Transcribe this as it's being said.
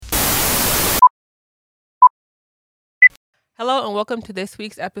Hello and welcome to this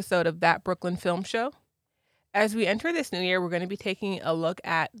week's episode of That Brooklyn Film Show. As we enter this new year, we're going to be taking a look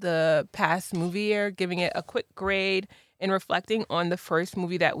at the past movie year, giving it a quick grade, and reflecting on the first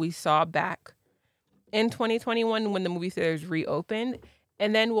movie that we saw back in 2021 when the movie theaters reopened.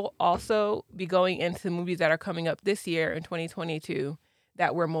 And then we'll also be going into movies that are coming up this year in 2022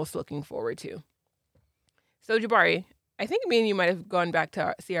 that we're most looking forward to. So, Jabari, I think me and you might have gone back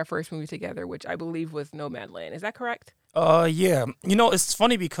to see our first movie together, which I believe was Nomadland. Is that correct? Yeah. It's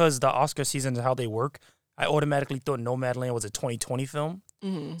funny because the Oscar seasons and how they work. I automatically thought Nomadland was a 2020 film.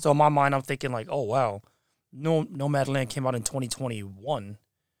 Mm-hmm. So in my mind, I'm thinking like, oh wow, Nomadland came out in 2021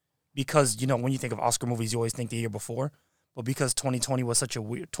 because when you think of Oscar movies, you always think the year before. But because 2021 was such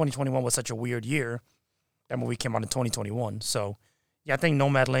a weird year, that movie came out in 2021. So yeah, I think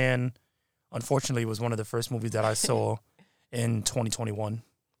Nomadland, unfortunately, was one of the first movies that I saw in 2021.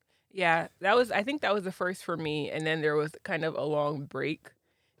 Yeah, I think that was the first for me, and then there was kind of a long break,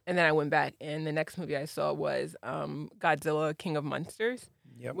 and then I went back, and the next movie I saw was Godzilla King of Monsters,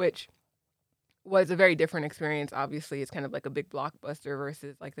 Yep. which was a very different experience. Obviously, it's kind of like a big blockbuster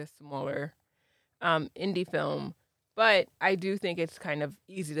versus like this smaller indie film, but I do think it's kind of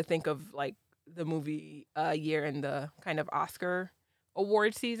easy to think of like the movie year in the kind of Oscar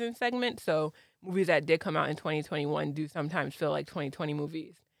award season segment. So movies that did come out in 2021 do sometimes feel like 2020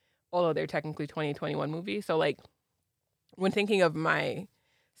 movies, although they're technically 2021 movies. So like when thinking of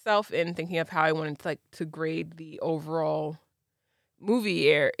myself and thinking of how I wanted to grade the overall movie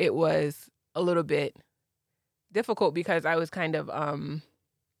year, it was a little bit difficult because I was kind of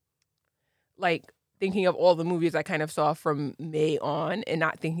like thinking of all the movies I kind of saw from May on and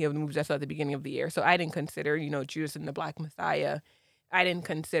not thinking of the movies I saw at the beginning of the year. So I didn't consider, Judas and the Black Messiah. I didn't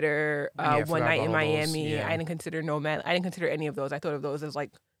consider Yeah, I One forgot Night about in all those. Miami. Yeah. I didn't consider Nomad. I didn't consider any of those. I thought of those as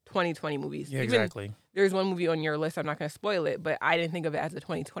like 2020 movies. Yeah, Even exactly. there's one movie on your list. I'm not going to spoil it, but I didn't think of it as a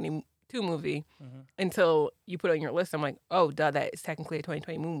 2022 movie Mm-hmm. until you put it on your list. I'm like, oh, duh, that is technically a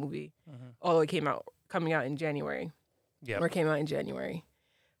 2020 movie, Mm-hmm. although it coming out in January. Yeah. Or came out in January.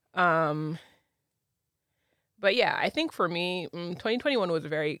 But yeah, I think for me, 2021 was a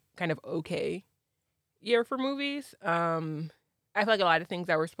very kind of okay year for movies. I feel like a lot of things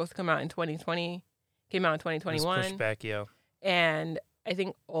that were supposed to come out in 2020 came out in It was 2021. pushed back, yeah. And I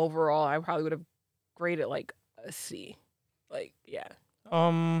think overall, I probably would have graded like a C. Like, yeah.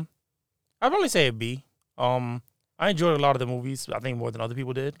 I'd probably say a B. I enjoyed a lot of the movies. I think more than other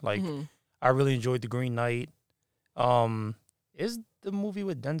people did. Like, Mhm. I really enjoyed The Green Knight. Is the movie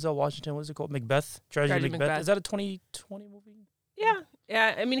with Denzel Washington? What's it called? Macbeth. Tragedy of Macbeth. Is that a 2020 movie? Yeah.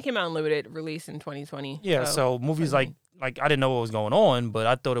 Yeah. I mean, it came out in limited release in 2020. Yeah. So movies like I didn't know what was going on, but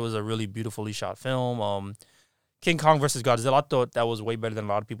I thought it was a really beautifully shot film. King Kong versus Godzilla. I thought that was way better than a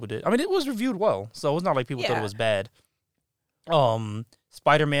lot of people did. I mean, it was reviewed well, so it's not like people thought it was bad.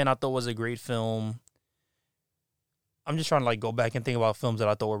 Spider-Man, I thought was a great film. I'm just trying to go back and think about films that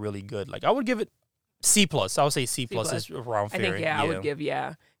I thought were really good. Like, I would give it C+. I would say C+ is around fair. I think, I would give,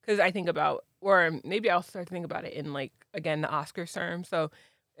 because I think about, or maybe I'll start to think about it in again, the Oscar term. So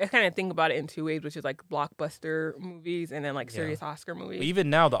I kind of think about it in two ways, which is like blockbuster movies and then serious Oscar movies. But even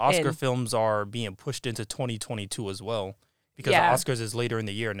now, the Oscar films are being pushed into 2022 as well because the Oscars is later in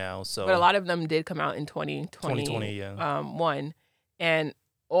the year now. So, but a lot of them did come out in 2020, yeah. One, and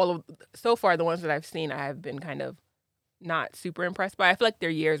so far the ones that I've seen, I have been kind of not super impressed by. I feel like there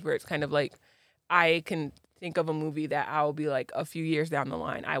are years where it's kind of like I can think of a movie that I'll be like a few years down the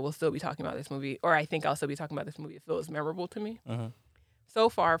line, I will still be talking about this movie, or I think I'll still be talking about this movie. It feels memorable to me. Mm-hmm. So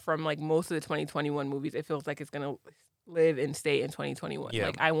far from most of the 2021 movies, it feels like it's going to live and stay in 2021.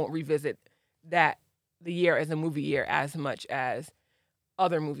 Yeah. I won't revisit the year as a movie year as much as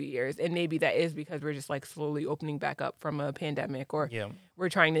other movie years. And maybe that is because we're just slowly opening back up from a pandemic, or we're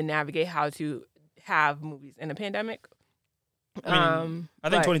trying to navigate how to have movies in a pandemic. I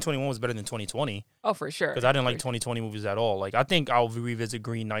think 2021 was better than 2020. Oh, for sure. Because I didn't like 2020 movies at all. I think I'll revisit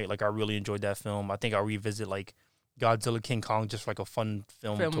Green Knight. I really enjoyed that film. I think I'll revisit Godzilla, King Kong, just a fun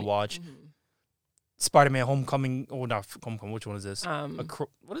film to watch. Mm-hmm. Spider-Man Homecoming. Oh, not Homecoming. Which one is this?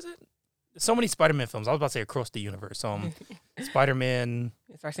 What is it? So many Spider-Man films. I was about to say Across the Universe. Spider-Man.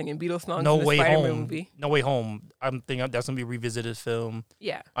 Start singing Beatles songs. No Way Spider-Man Home. Movie. No Way Home. I'm thinking that's going to be a revisited film.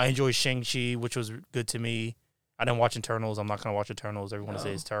 Yeah. I enjoyed Shang-Chi, which was good to me. I didn't watch Eternals. I'm not going to watch Eternals. Everyone says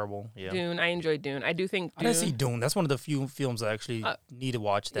it's terrible. Yeah. Dune. I enjoyed Dune. I do think Dune. I didn't see Dune. That's one of the few films I actually need to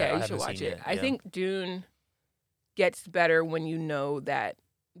watch that I haven't seen yet. I think Dune gets better when you know that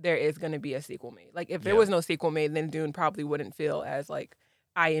there is going to be a sequel made. If there was no sequel made, then Dune probably wouldn't feel as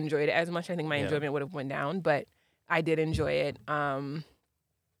I enjoyed it as much. I think my enjoyment would have went down, but I did enjoy it. One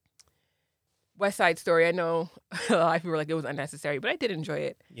West Side Story, I know a lot of people were like it was unnecessary, but I did enjoy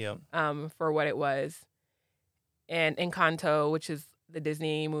it. Yeah. For what it was. And Encanto, which is the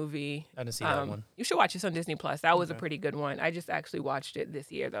Disney movie. I didn't see that one. You should watch this on Disney Plus. That was a Okay. pretty good one. I just actually watched it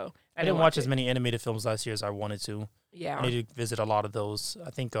this year though. I didn't watch as many animated films last year as I wanted to. Yeah. I need to visit a lot of those. I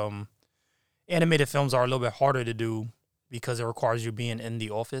think animated films are a little bit harder to do because it requires you being in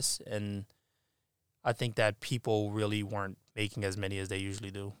the office, and I think that people really weren't making as many as they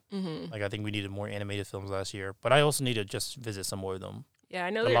usually do. Mm-hmm. Like, I think we needed more animated films last year, but I also need to just visit some more of them. Yeah, I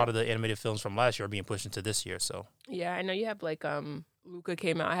know A lot of the animated films from last year are being pushed into this year, so Yeah, I know you have like Luca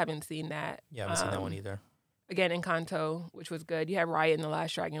came out. I haven't seen that. yeah, I haven't seen that one either. Again, Encanto, which was good. You have Riot and the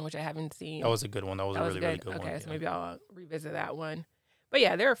Last Dragon, which I haven't seen. That was a good one. That was a really, really good one. Okay, Yeah. so maybe I'll revisit that one. But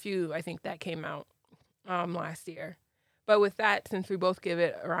yeah, there are a few I think that came out last year. But with that, since we both give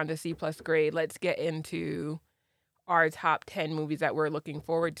it around a C+ grade, let's get into our top 10 movies that we're looking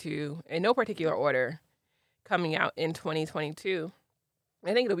forward to in no particular order coming out in 2022.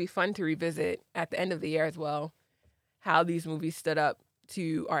 I think it'll be fun to revisit at the end of the year as well how these movies stood up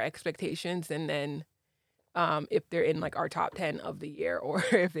to our expectations, and then if they're in like our top 10 of the year, or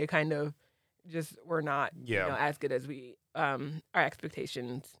if they kind of just were not as good as we our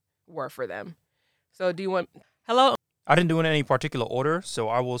expectations were for them. So do you want hello? I didn't do it in any particular order, so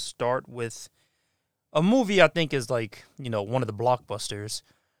I will start with a movie I think is like, one of the blockbusters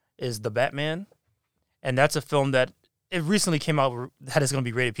is The Batman. And that's a film that it recently came out that is going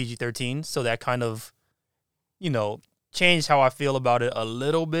to be rated PG-13, so that kind of, changed how I feel about it a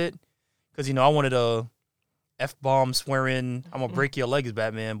little bit. Because, I wanted a F-bomb swearing, I'm going to break your legs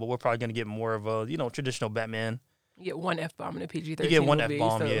Batman, but we're probably going to get more of a, traditional Batman. You get one F-bomb in a PG-13 You get one movie,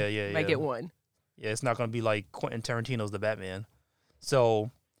 F-bomb, so yeah. might get one. Yeah, it's not going to be like Quentin Tarantino's The Batman. So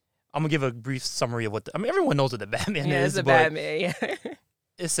I'm going to give a brief summary of everyone knows what The Batman is. It's a Batman, yeah.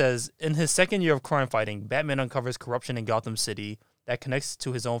 It says, in his second year of crime fighting, Batman uncovers corruption in Gotham City that connects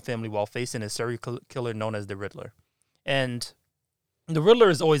to his own family while facing a serial killer known as the Riddler. And the Riddler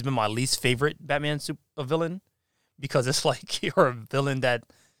has always been my least favorite Batman villain because it's like you're a villain that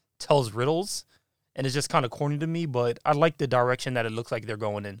tells riddles, and it's just kind of corny to me, but I like the direction that it looks like they're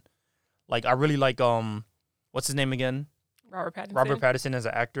going in. Like, I really like, what's his name again? Robert Pattinson. Robert Pattinson as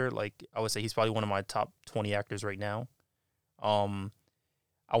an actor. Like, I would say he's probably one of my top 20 actors right now.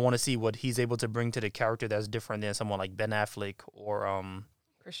 I want to see what he's able to bring to the character that's different than someone like Ben Affleck or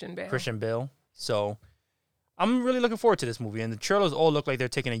Christian Bale. So I'm really looking forward to this movie. And the trailers all look like they're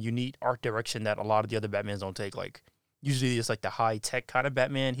taking a unique art direction that a lot of the other Batmans don't take. Like, usually it's like the high-tech kind of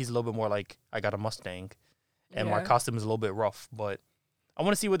Batman. He's a little bit more like, I got a Mustang, and my costume is a little bit rough. But I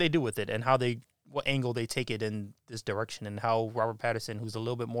want to see what they do with it and what angle they take it in this direction, and how Robert Pattinson, who's a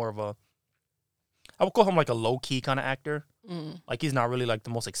little bit more of I would call him like a low-key kind of actor. Like, he's not really like the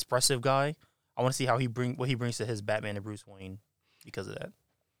most expressive guy. I want to see how what he brings to his Batman and Bruce Wayne because of that.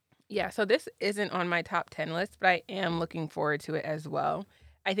 Yeah, so this isn't on my top 10 list, but I am looking forward to it as well.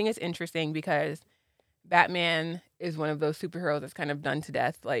 I think it's interesting because Batman is one of those superheroes that's kind of done to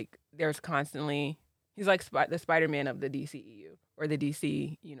death. Like, there's constantly, he's like the Spider-Man of the DCEU or the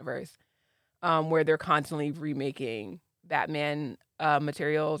DC universe, where they're constantly remaking Batman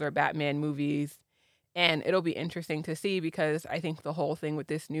materials or Batman movies. And it'll be interesting to see because I think the whole thing with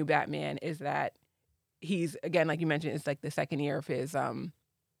this new Batman is that he's, again, like you mentioned, it's like the second year of his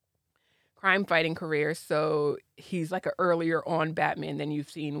crime fighting career. So he's like an earlier on Batman than you've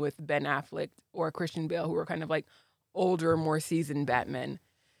seen with Ben Affleck or Christian Bale, who are kind of like older, more seasoned Batmen.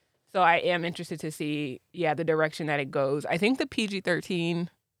 So I am interested to see, the direction that it goes. I think the PG-13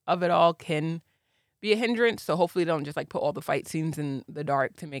 of it all can be a hindrance. So hopefully they don't just like put all the fight scenes in the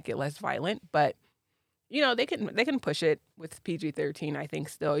dark to make it less violent. But they can push it with PG-13, I think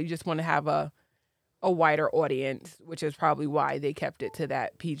still. You just want to have a wider audience, which is probably why they kept it to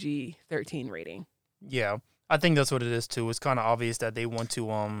that PG-13 rating. Yeah, I think that's what it is too. It's kind of obvious that they want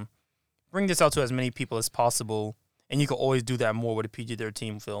to bring this out to as many people as possible, and you can always do that more with a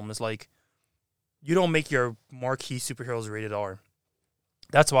PG-13 film. It's like you don't make your marquee superheroes rated R.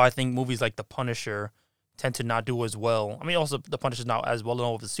 That's why I think movies like The Punisher tend to not do as well. I mean, also The Punisher's not as well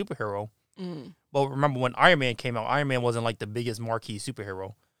known as a superhero. But remember when Iron Man came out, Iron Man wasn't like the biggest marquee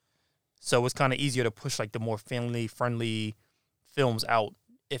superhero. So it's kind of easier to push like the more family-friendly films out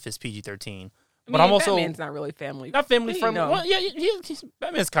if it's PG-13. But I'm also Batman's not really family. Not family friendly. Well, yeah,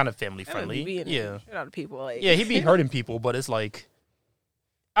 Batman's kind of family friendly. Yeah, shit out of people. Like. Yeah, he'd be hurting people, but it's like,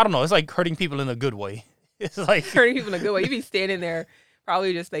 I don't know. It's like hurting people in a good way. It's like hurting people in a good way. He'd be standing there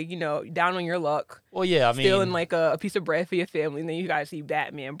probably just like, down on your luck, Well, yeah, I stealing mean, like a piece of bread for your family, and then you guys see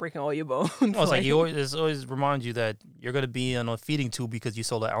Batman breaking all your bones. well, it's like it always reminds you that you're gonna be on a feeding tube because you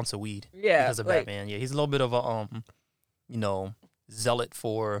sold an ounce of weed yeah, because of like Batman. Yeah, he's a little bit of a you know, zealot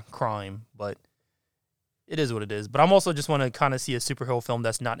for crime, but it is what it is. But I'm also just want to kind of see a superhero film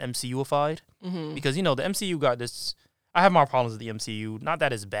that's not MCUified because the MCU got this. I have my problems with the MCU. Not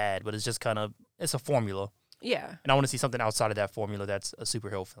that it's bad, but it's just kind of it's a formula, yeah, and I want to see something outside of that formula that's a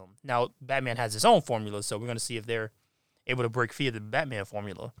superhero film. Now, Batman has his own formula, so we're gonna see if they're able to break free of the Batman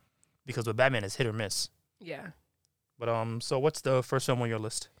formula because with Batman is hit or miss. yeah. But so what's the first film on your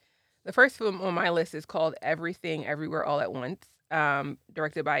list? The first film on my list is called Everything Everywhere All at Once,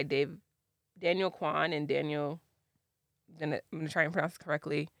 directed by Daniel Kwan and Daniel. Then I'm gonna try and pronounce it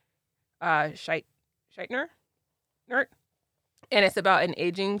correctly. Scheitner, and it's about an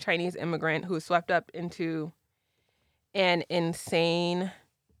aging Chinese immigrant who is swept up into an insane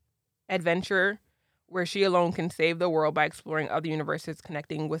adventure where she alone can save the world by exploring other universes,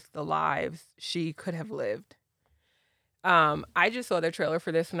 connecting with the lives she could have lived. I just saw the trailer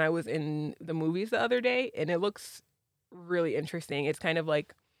for this when I was in the movies the other day, and it looks really interesting. It's kind of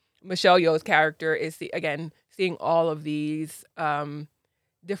like Michelle Yeoh's character is seeing all of these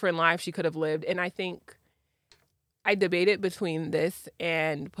different lives she could have lived, and I think I debated between this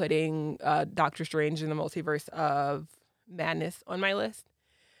and putting Doctor Strange in the Multiverse of Madness on my list.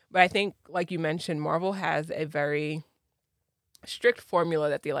 But I think, like you mentioned, Marvel has a very strict formula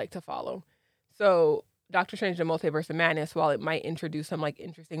that they like to follow. So Doctor Strange in the Multiverse of Madness, while it might introduce some like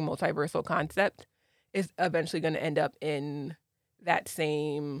interesting multiversal concept, is eventually going to end up in that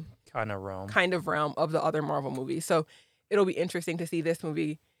same Kind of realm. realm of the other Marvel movies. So it'll be interesting to see this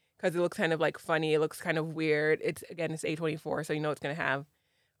movie because it looks kind of like funny. It looks kind of weird. It's A24, so it's going to have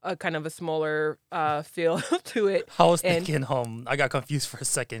a kind of a smaller feel to it. I was thinking, I got confused for a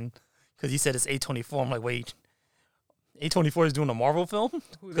second because you said it's A24. I'm like, wait, A24 is doing a Marvel film?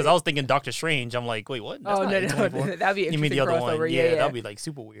 Because I was thinking Doctor Strange. I'm like, wait, what? That's not A24. That'd be interesting. You mean the other crossover. one? Yeah, that'd be like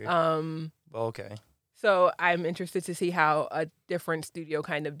super weird. Okay. So I'm interested to see how a different studio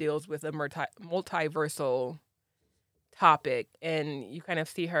kind of deals with a multiversal topic, and you kind of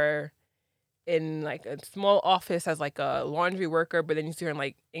see her in like a small office as like a laundry worker, but then you see her in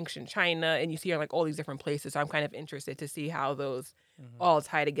like ancient China, and you see her in like all these different places. So I'm kind of interested to see how those all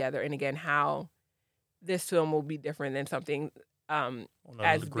tie together, and again how this film will be different than something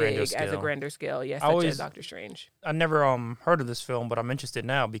as big as a grander scale, such as Doctor Strange. I never heard of this film, but I'm interested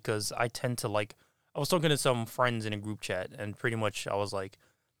now because I tend to like. I was talking to some friends in a group chat, and pretty much I was like,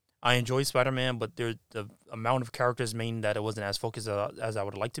 I enjoy Spider-Man, but the amount of characters mean that it wasn't as focused as I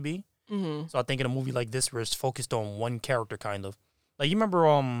would like to be. Mm-hmm. So I think in a movie like this, where it's focused on one character, kind of like you remember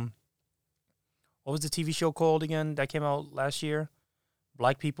what was the TV show called again that came out last year?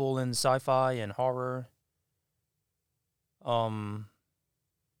 Black people in sci-fi and horror.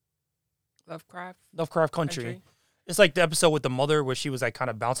 Lovecraft Country. It's like the episode with the mother where she was like kind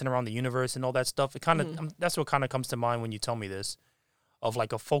of bouncing around the universe and all that stuff. It kind of that's what kind of comes to mind when you tell me this, of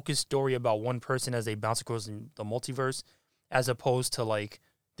like a focused story about one person as they bounce across the multiverse, as opposed to like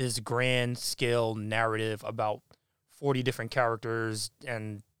this grand scale narrative about 40 different characters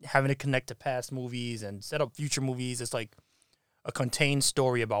and having to connect to past movies and set up future movies. It's like a contained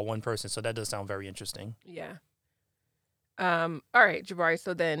story about one person. So that does sound very interesting. Yeah. All right, Jabari.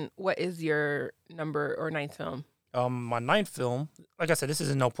 So then what is your number or ninth film? My ninth film, like I said, this is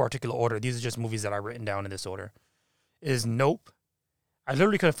in no particular order. These are just movies that I've written down in this order, is Nope. I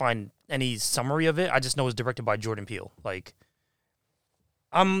literally couldn't find any summary of it. I just know it's directed by Jordan Peele. Like,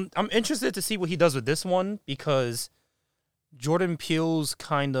 I'm interested to see what he does with this one because Jordan Peele's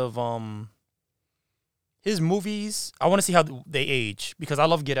kind of his movies. I want to see how they age because I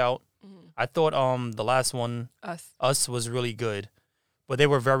love Get Out. Mm-hmm. I thought the last one Us was really good, but they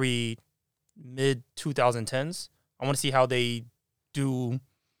were very mid 2010s. I want to see how they do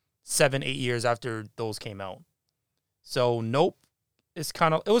 7-8 years after those came out. So Nope. It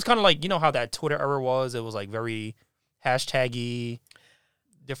was kind of like, you know how that Twitter era was? It was like very hashtaggy,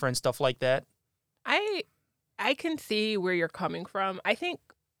 different stuff like that. I can see where you're coming from. I think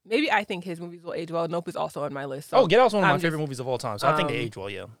his movies will age well. Nope is also on my list. So Get Out's one of my favorite movies of all time. So I think they age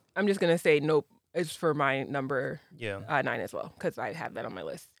well, yeah. I'm just going to say Nope is for my number 9 as well because I have that on my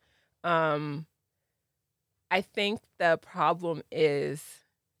list. I think the problem is,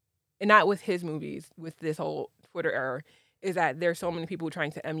 and not with his movies, with this whole Twitter era, is that there's so many people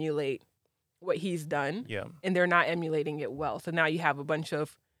trying to emulate what he's done. Yeah. And they're not emulating it well. So now you have a bunch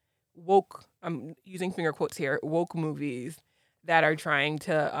of woke, I'm using finger quotes here, woke movies that are trying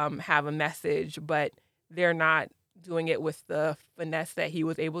to have a message, but they're not doing it with the finesse that he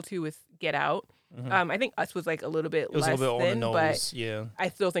was able to with Get Out. Mhm. I think Us was like a little bit It was a less little bit on than, the but nose. Yeah. I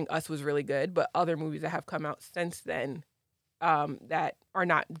still think Us was really good. But other movies that have come out since then, that are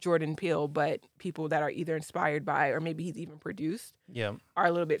not Jordan Peele, but people that are either inspired by or maybe he's even produced, Yeah. are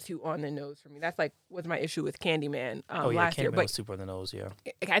a little bit too on the nose for me. That's like was my issue with Candyman Oh yeah. last year. Candyman But was super on the nose. Yeah.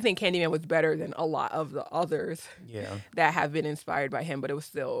 I think Candyman was better than a lot of the others Yeah. that have been inspired by him, but it was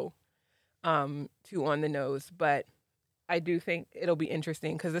still too on the nose. But I do think it'll be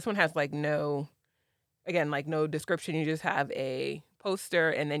interesting because this one has like no description. You just have a poster,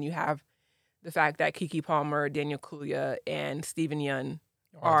 and then you have the fact that Keke Palmer, Daniel Kaluuya, and Steven Yeun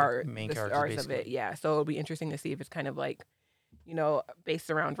are the main the characters stars of it. basically. Yeah, so it'll be interesting to see if it's kind of like,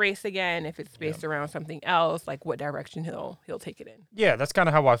 based around race again, if it's based around something else, like what direction he'll take it in. Yeah, that's kind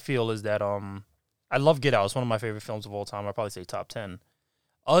of how I feel. Is that I love Get Out. It's one of my favorite films of all time. I'd probably say top 10.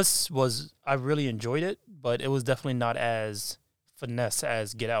 I really enjoyed it, but it was definitely not as finesse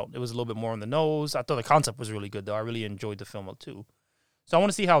as Get Out. It was a little bit more on the nose. I thought the concept was really good though. I really enjoyed the film too. So I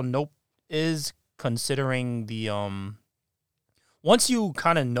want to see how Nope is, considering the once you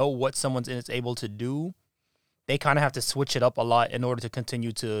kind of know what someone's is able to do, they kind of have to switch it up a lot in order to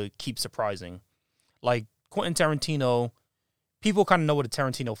continue to keep surprising. Like Quentin Tarantino, people kind of know what a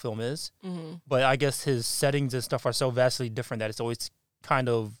Tarantino film is, but I guess his settings and stuff are so vastly different that it's always kind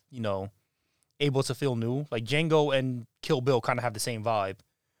of, able to feel new. Like Django and Kill Bill kind of have the same vibe,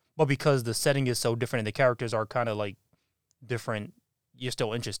 but because the setting is so different and the characters are kind of like different, you're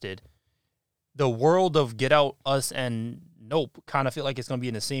still interested. The world of Get Out, Us, and Nope kind of feel like it's going to be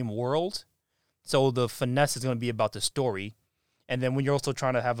in the same world. So the finesse is going to be about the story. And then when you're also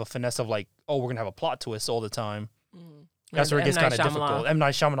trying to have a finesse of like, oh, we're going to have a plot twist all the time, that's where it gets kind of difficult. M.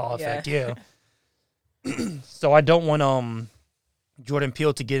 Night Shyamalan effect, yeah. So I don't want Jordan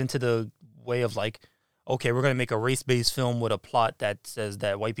Peele to get into the way of like, okay, we're going to make a race-based film with a plot that says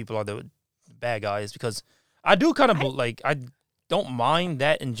that white people are the bad guys, because I do kind of I don't mind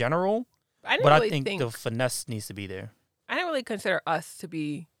that in general, but I think the finesse needs to be there. I didn't really consider Us to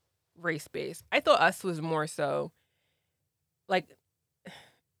be race-based. I thought Us was more so like,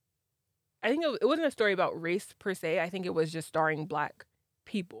 I think it wasn't a story about race per se. I think it was just starring Black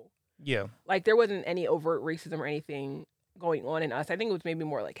people. Yeah. Like there wasn't any overt racism or anything going on in Us. I think it was maybe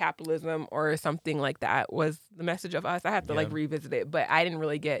more like capitalism or something like that was the message of Us. I have to like revisit it, but I didn't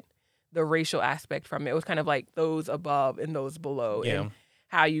really get the racial aspect from it. It was kind of like those above and those below. Yeah. And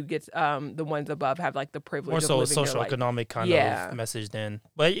how you get the ones above have like the privilege more of so living social their life. economic kind of message then.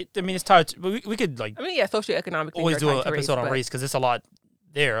 But I mean, it's tied to, we could like socioeconomic always do an an episode on race, because there's a lot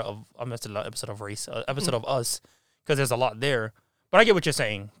there of episode of race, episode of Us, because there's a lot there. But I get what you're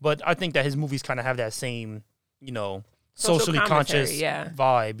saying. But I think that his movies kind of have that same, socially conscious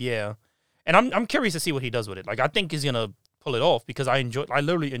vibe, yeah. And I'm curious to see what he does with it. Like I think he's gonna pull it off, because I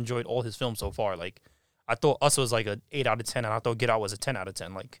literally enjoyed all his films so far. Like I thought Us was like an 8 out of 10, and I thought Get Out was a 10 out of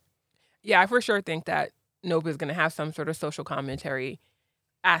 10. Like, yeah, I for sure think that Nope is gonna have some sort of social commentary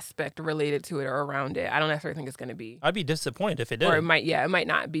aspect related to it or around it. I don't necessarily think it's gonna be. I'd be disappointed if it did. Or it might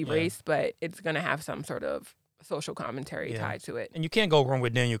not be race, but it's gonna have some sort of social commentary tied to it. And you can't go wrong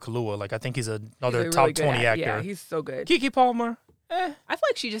with Daniel Kaluuya. Like I think he's another top 20 actor. Yeah, he's so good. Keke Palmer, I feel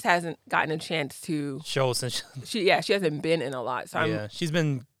like she just hasn't gotten a chance to show since she hasn't been in a lot. So she's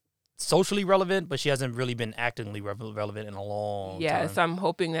been socially relevant, but she hasn't really been actingly relevant in a long time. Yeah, so I'm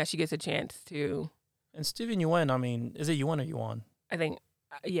hoping that she gets a chance to. And Steven Yeun, I mean, is it Yeun or Yuan? I think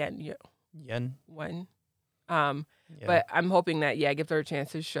Yen. One. But I'm hoping that gives her a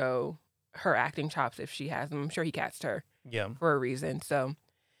chance to show her acting chops if she has them. I'm sure he cast her for a reason. So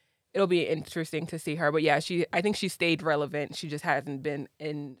it'll be interesting to see her. But yeah, I think she stayed relevant. She just hasn't been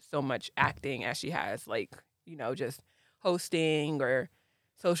in so much acting as she has, like, just hosting or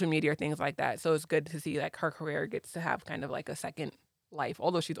social media or things like that. So it's good to see like her career gets to have kind of like a second life,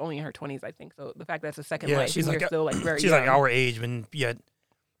 although she's only in her 20s, I think. So the fact that it's a second life, she's like still like very she's young. like our age, and yet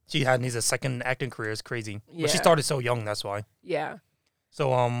she needs a second acting career is crazy. Yeah. But she started so young, that's why. Yeah. So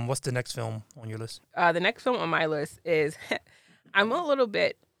what's the next film on your list? The next film on my list is I'm a little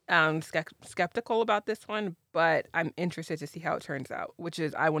bit skeptical about this one, but I'm interested to see how it turns out, which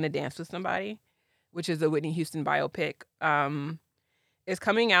is I Want to Dance with Somebody, which is a Whitney Houston biopic. It's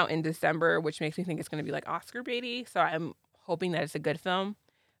coming out in December, which makes me think it's going to be like Oscar baity. So I'm hoping that it's a good film.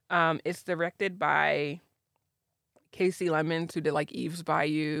 It's directed by Casey Lemons, who did like Eve's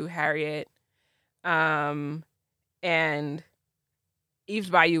Bayou, Harriet. And Eve's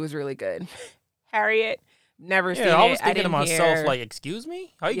Bayou was really good. Harriet, never seen it. I was thinking to myself, like, excuse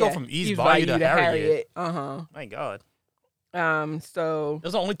me? How you go from Eve's Bayou to Harriet? Uh-huh. My God. So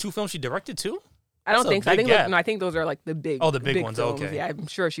those are only 2 films she directed too? I That's don't a think so. I big think gap. no, I think those are like the Oh, the big big ones. films. Okay. Yeah, I'm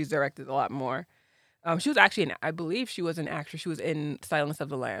sure she's directed a lot more. She was actually I believe she was an actress. She was in Silence of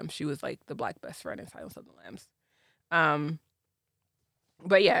the Lambs. She was like the black best friend in Silence of the Lambs. Um,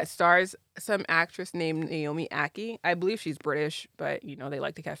 but yeah, it stars some actress named Naomi Ackie. I believe she's British, but you know they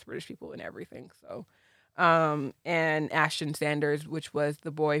like to cast British people in everything. So, and Ashton Sanders, which was the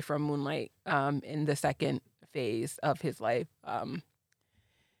boy from Moonlight, in the second phase of his life.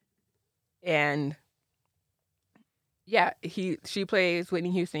 And yeah, she plays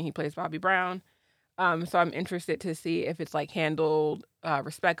Whitney Houston. He plays Bobby Brown. So I'm interested to see if it's like handled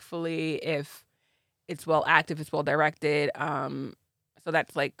respectfully, if it's well acted, if it's well directed. So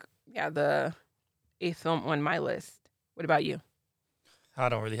that's like the eighth film on my list. What about you? I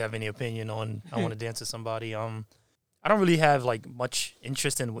don't really have any opinion on I Want to Dance with Somebody. I don't really have like much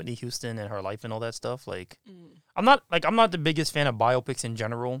interest in Whitney Houston and her life and all that stuff. Like, I'm not the biggest fan of biopics in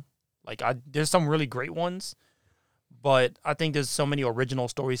general. Like, there's some really great ones, but I think there's so many original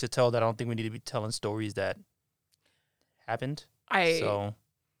stories to tell that I don't think we need to be telling stories that happened. I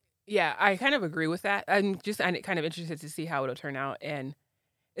kind of agree with that. I'm kind of interested to see how it'll turn out, and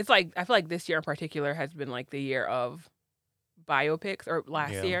it's like I feel like this year in particular has been like the year of biopics, or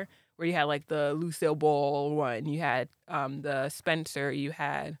last year where you had like the Lucille Ball one, you had the Spencer, you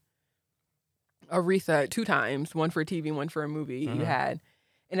had Aretha 2 times, one for TV, one for a movie. You had,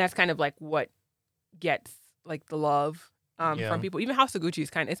 and that's kind of like what gets like the love from people. Even House of Gucci is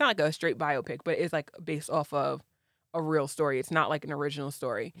it's not like a straight biopic, but it's like based off of a real story. It's not like an original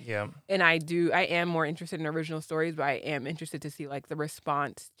story. Yeah. And I am more interested in original stories, but I am interested to see like the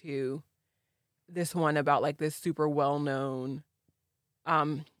response to this one about like this super well-known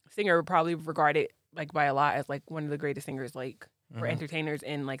singer, probably regarded like by a lot as like one of the greatest singers, like or entertainers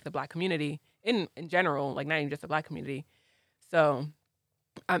in like the Black community in general, like not even just the Black community. So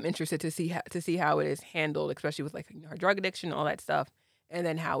I'm interested to see how it is handled, especially with like her drug addiction, all that stuff, and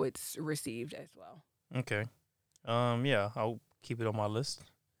then how it's received as well. Okay. Yeah, I'll keep it on my list.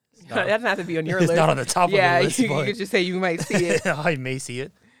 That doesn't have to be on your it's list. not on the top of the list, you but could just say you might see it. I may see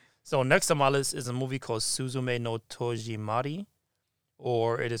it. So next on my list is a movie called Suzume no Tojimari,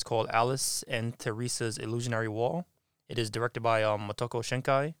 or it is called Alice and Teresa's Illusionary Wall. It is directed by Motoko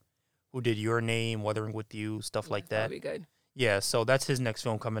Shinkai, who did Your Name, Weathering with You, stuff like that. That'd be good. Yeah, so that's his next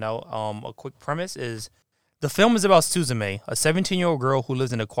film coming out. A quick premise is the film is about Suzume, a 17-year-old girl who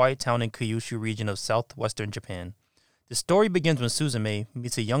lives in a quiet town in Kyushu region of southwestern Japan. The story begins when Suzume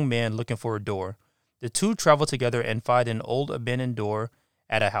meets a young man looking for a door. The two travel together and find an old abandoned door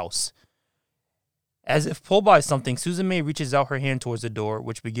at a house. As if pulled by something, Suzume reaches out her hand towards the door,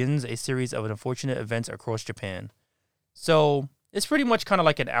 which begins a series of unfortunate events across Japan. So it's pretty much kind of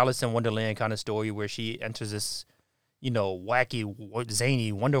like an Alice in Wonderland kind of story where she enters this, wacky,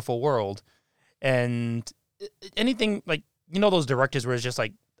 zany, wonderful world. And anything like, those directors where it's just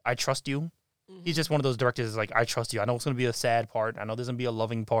like, I trust you. He's just one of those directors that's like, I trust you. I know it's going to be a sad part. I know there's going to be a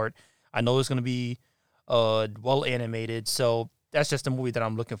loving part. I know it's going to be well animated. So that's just a movie that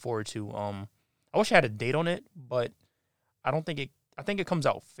I'm looking forward to. I wish I had a date on it, but I think it comes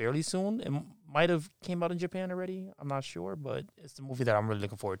out fairly soon. It might have came out in Japan already. I'm not sure, but it's the movie that I'm really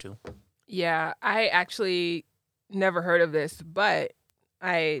looking forward to. Yeah, I actually never heard of this, but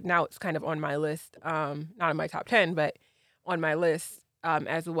now it's kind of on my list. Not in my top 10, but on my list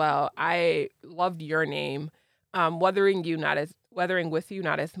as well. I loved Your Name. Weathering with You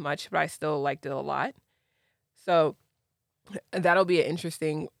not as much, but I still liked it a lot. So that'll be an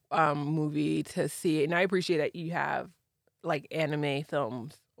interesting movie to see, and I appreciate that you have like anime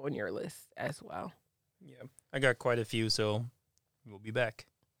films on your list as well. Yeah, I got quite a few, so we'll be back.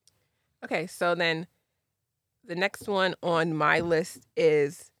 Okay, so then the next one on my list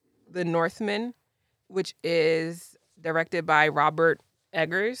is The Northman, which is directed by Robert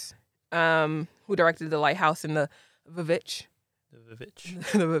Eggers, who directed The Lighthouse and The Vivitch. The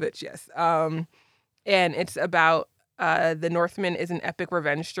Vivitch. The Vivitch, yes. And it's about The Northman is an epic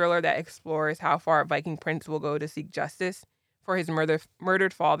revenge thriller that explores how far a Viking prince will go to seek justice for his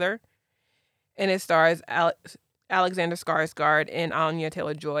murdered father. And it stars Alexander Skarsgård and Anya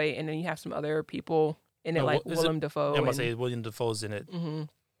Taylor-Joy, and then you have some other people in it, like Willem Dafoe. I must say William Dafoe's in it.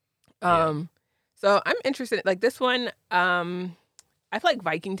 Mm-hmm. So I'm interested. Like this one, I feel like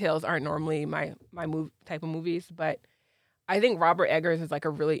Viking tales aren't normally my type of movies, but I think Robert Eggers is like a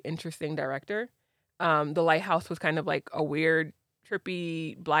really interesting director. The Lighthouse was kind of like a weird,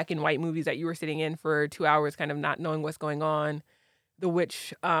 trippy black and white movies that you were sitting in for 2 hours, kind of not knowing what's going on. The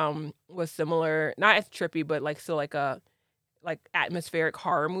Witch was similar, not as trippy, but like still like a atmospheric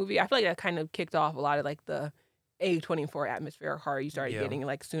horror movie. I feel like that kind of kicked off a lot of like the A24 atmospheric horror you started getting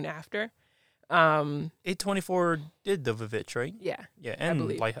like soon after. A24 did the Vivitch, right? Yeah, Yeah, I and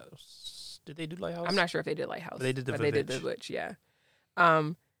believe. Lighthouse. Did they do Lighthouse? I'm not sure if they did Lighthouse, But they did the but they did the Vivitch. Witch. Yeah.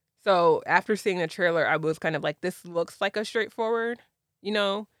 Um, so after seeing the trailer, I was kind of like, this looks like a straightforward,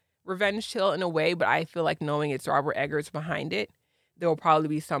 revenge tale in a way, but I feel like knowing it's Robert Eggers behind it, there will probably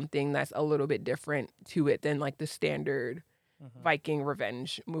be something that's a little bit different to it than like the standard Viking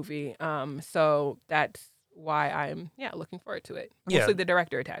revenge movie. So that's why I'm looking forward to it. Yeah. Mostly the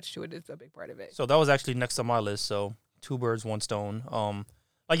director attached to it is a big part of it. So that was actually next on my list. So 2 birds, 1 stone.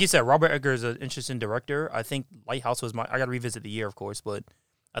 Like you said, Robert Eggers is an interesting director. I think Lighthouse was I got to revisit the year, of course, but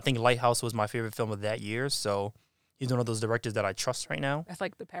I think Lighthouse was my favorite film of that year. So he's one of those directors that I trust right now. That's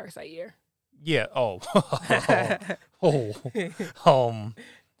like the Parasite year. Yeah. Oh. That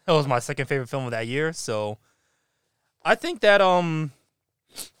was my second favorite film of that year. So I think that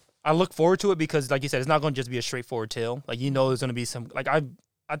I look forward to it because, like you said, it's not going to just be a straightforward tale. Like, there's going to be some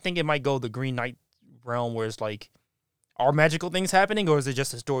I think it might go the Green Knight realm where it's like, are magical things happening or is it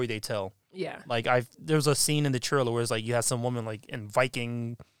just a story they tell? Yeah. Like there's a scene in the trailer where it's like you have some woman like in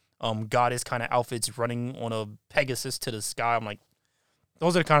Viking goddess kind of outfits running on a Pegasus to the sky. I'm like,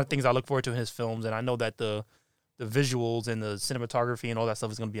 those are the kind of things I look forward to in his films, and I know that the visuals and the cinematography and all that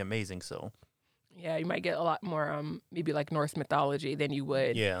stuff is going to be amazing. So yeah, you might get a lot more maybe like Norse mythology than you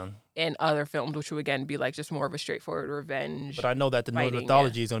would in other films, which would again be like just more of a straightforward revenge. But I know that the Norse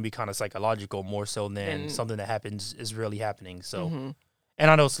mythology is going to be kind of psychological more so than something that is really happening. So, and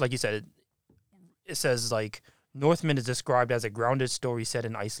I know, like you said, it says like Northman is described as a grounded story set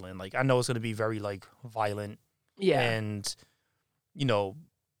in Iceland. Like, I know it's going to be very like violent, and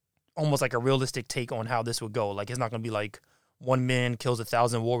almost like a realistic take on how this would go. Like, it's not going to be like one man kills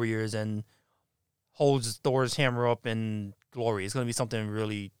 1,000 warriors and holds Thor's hammer up in glory. It's going to be something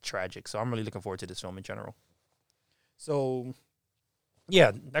really tragic. So I'm really looking forward to this film in general. So,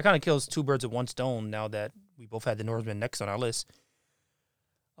 yeah, that kind of kills 2 birds with 1 stone now that we both had the Northman next on our list.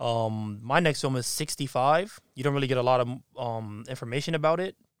 My next film is 65. You don't really get a lot of information about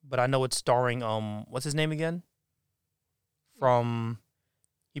it, but I know it's starring, what's his name again?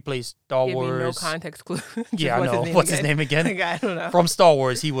 He plays Star Wars. Give me no context clue. Yeah, I know. What's his name again? Like, I don't know. From Star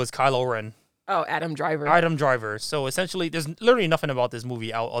Wars, he was Kylo Ren. Oh, Adam Driver. Adam Driver. So essentially, there's literally nothing about this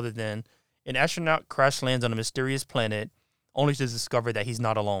movie out other than an astronaut crash lands on a mysterious planet, only to discover that he's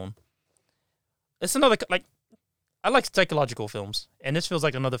not alone. It's another, like, I like psychological films, and this feels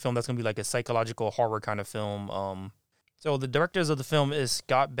like another film that's going to be like a psychological horror kind of film. So the directors of the film is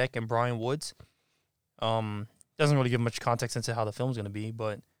Scott Beck and Brian Woods. Doesn't really give much context into how the film's going to be,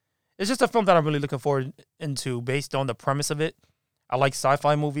 but it's just a film that I'm really looking forward into based on the premise of it. I like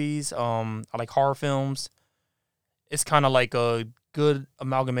sci-fi movies. I like horror films. It's kind of like a good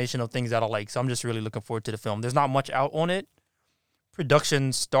amalgamation of things that I like, so I'm just really looking forward to the film. There's not much out on it.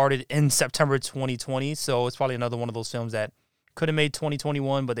 Production started in September 2020, so it's probably another one of those films that could have made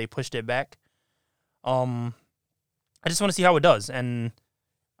 2021, but they pushed it back. I just want to see how it does, and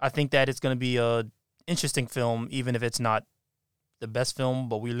I think that it's going to be a interesting film, even if it's not the best film,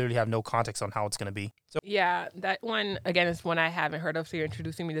 but we literally have no context on how it's going to be. So yeah, that one, again, is one I haven't heard of, so you're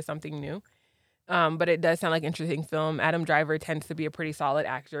introducing me to something new. But it does sound like an interesting film. Adam Driver tends to be a pretty solid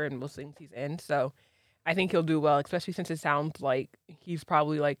actor in most things he's in, so I think he'll do well, especially since it sounds like he's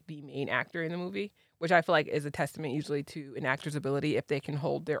probably like the main actor in the movie, which I feel like is a testament usually to an actor's ability if they can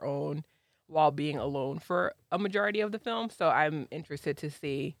hold their own while being alone for a majority of the film. So I'm interested to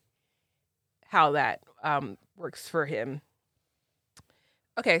see how that works for him.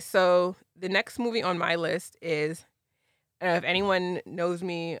 Okay, so the next movie on my list is, if anyone knows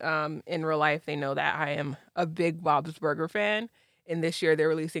me in real life, they know that I am a big Bob's Burger fan. And this year they're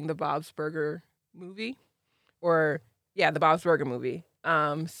releasing the Bob's Burger movie, the Bob's Burger movie.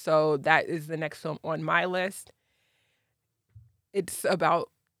 So that is the next film on my list. It's about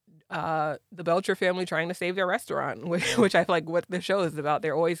the Belcher family trying to save their restaurant, which I feel like what the show is about.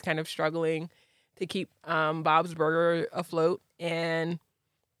 They're always kind of struggling to keep Bob's Burger afloat, and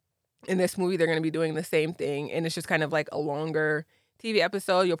in this movie they're going to be doing the same thing, and it's just kind of like a longer TV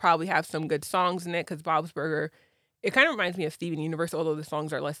episode. You'll probably have some good songs in it because Bob's Burger, it kind of reminds me of Steven Universe, although the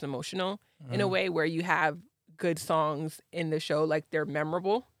songs are less emotional in a way, where you have good songs in the show, like they're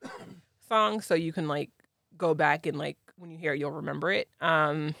memorable songs, so you can like go back and like when you hear it, you'll remember it.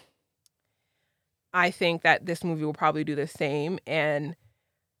 I think that this movie will probably do the same, and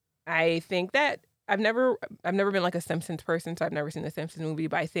I think that I've never been like a Simpsons person, so I've never seen the Simpsons movie,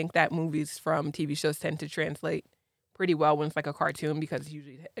 but I think that movies from TV shows tend to translate pretty well when it's like a cartoon, because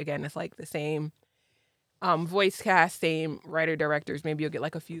usually, again, it's like the same voice cast, same writer, directors. Maybe you'll get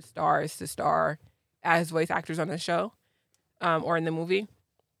like a few stars to star as voice actors on the show or in the movie.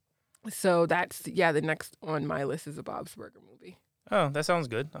 So that's the next on my list is a Bob's Burger movie. Oh, that sounds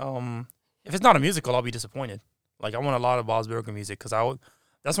good. If it's not a musical, I'll be disappointed. Like I want a lot of Bob's Burger music because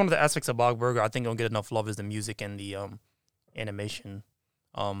that's one of the aspects of Bob's Burger I think don't get enough love is the music and the animation.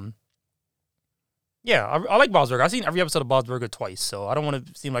 Um, yeah, I like Bob's Burger. I've seen every episode of Bob's Burger twice, so I don't want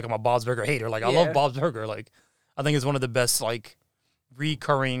to seem like I'm a Bob's Burger hater. Like I Yeah. love Bob's Burger. Like I think it's one of the best like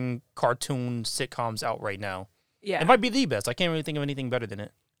recurring cartoon sitcoms out right now. Yeah. It might be the best. I can't really think of anything better than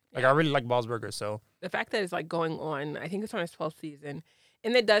it. Like Yeah. I really like Bob's Burger, so The fact that it's like going on, I think it's on its 12th season,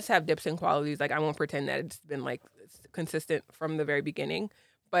 and it does have dips and qualities. Like I won't pretend that it's been like it's consistent from the very beginning,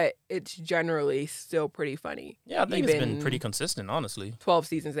 but it's generally still pretty funny. yeah, I think it's been Even pretty consistent, honestly. 12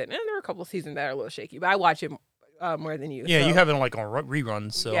 seasons in, and there were a couple seasons that are a little shaky, but I watch it more than you. Yeah, so, you have it on like on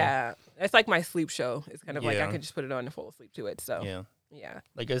reruns, so Yeah, it's like my sleep show. It's kind of like I Yeah. could just put it on and fall asleep to it. So yeah. yeah.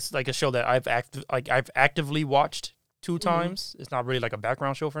 Like it's like a show that I've actively watched 2 Mhm. times. It's not really like a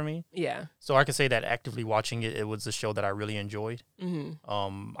background show for me. Yeah. So I could say that actively watching it, it was a show that I really enjoyed. Hmm.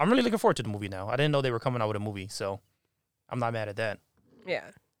 I'm really looking forward to the movie now. I didn't know they were coming out with a movie, so I'm not mad at that. Yeah.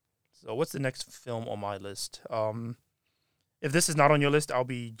 So what's the next film on my list? If this is not on your list, I'll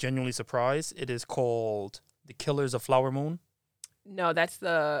be genuinely surprised. It is called The Killers of Flower Moon. No, that's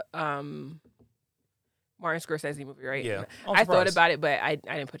the Martin Scorsese movie, right? Yeah. I thought about it, but I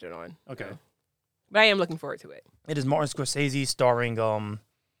didn't put it on. Okay. No. But I am looking forward to it. It is Martin Scorsese starring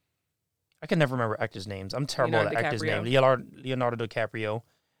I can never remember actors' names. I'm terrible Leonardo at actors' names. Leonardo DiCaprio.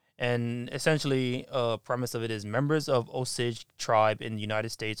 And essentially, premise of it is members of Osage tribe in the United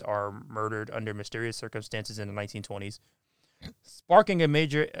States are murdered under mysterious circumstances in the 1920s, sparking a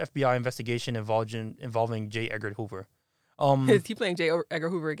major FBI investigation involving J. Edgar Hoover. Is he playing J. Edgar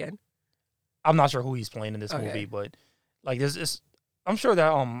Hoover again? I'm not sure who he's playing in this Okay. movie, but like I'm sure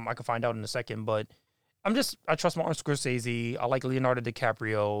that I can find out in a second, but I trust Martin Scorsese. I like Leonardo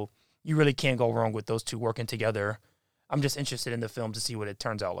DiCaprio. You really can't go wrong with those two working together. I'm just interested in the film to see what it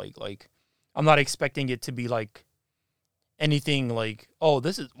turns out like. Like I'm not expecting it to be like anything like,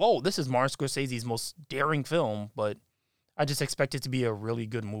 this is Martin Scorsese's most daring film, but I just expect it to be a really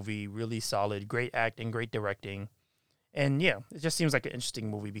good movie, really solid, great acting, great directing. And yeah, it just seems like an interesting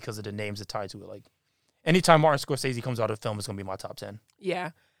movie because of the names that tie to it. Like anytime Martin Scorsese comes out of a film, it's gonna be my top 10.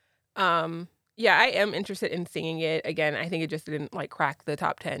 Yeah. Yeah, I am interested in seeing it. Again, I think it just didn't like crack the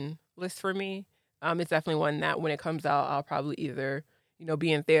top 10 list for me. It's definitely one that when it comes out, I'll probably either,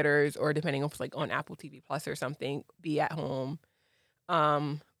 be in theaters or depending on if it's like on Apple TV Plus or something, be at home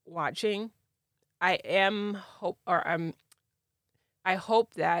watching. I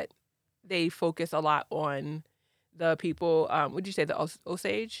hope that they focus a lot on the people, would you say the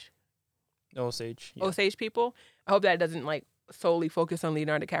Osage? Osage. Yeah. Osage people. I hope that it doesn't like solely focus on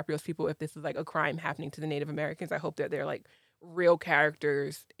Leonardo DiCaprio's people. If this is like a crime happening to the Native Americans, I hope that they're like real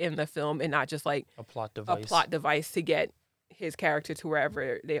characters in the film and not just like A plot a device. plot device to get his character to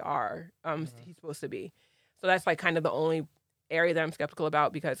wherever they are he's supposed to be. So that's like kind of the only area that I'm skeptical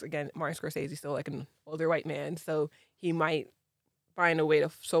about because again, Martin Scorsese is still like an older white man, so he might find a way to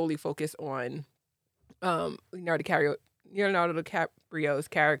solely focus on Leonardo DiCaprio's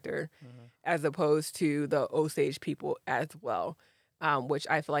character as opposed to the Osage people as well, which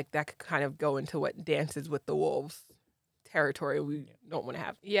I feel like that could kind of go into what Dances with the Wolves territory we don't want to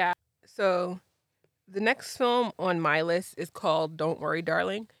have. Yeah. So the next film on my list is called Don't Worry,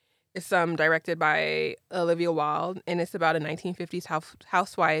 Darling. It's directed by Olivia Wilde, and it's about a 1950s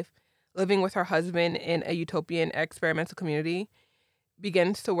housewife living with her husband in a utopian experimental community,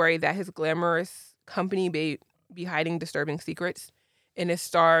 begins to worry that his glamorous company may be hiding disturbing secrets. And it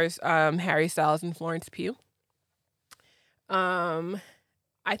stars Harry Styles and Florence Pugh.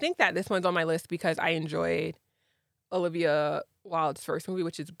 I think that this one's on my list because I enjoyed Olivia Wilde's first movie,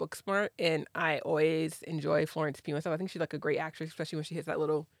 which is Booksmart, and I always enjoy Florence Pugh and stuff. I think she's like a great actress, especially when she hits that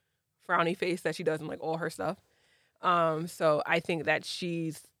little frowny face that she does in like all her stuff. So I think that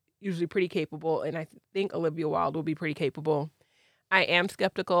she's usually pretty capable, and I think Olivia Wilde will be pretty capable. I am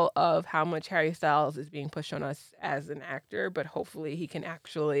skeptical of how much Harry Styles is being pushed on us as an actor, but hopefully he can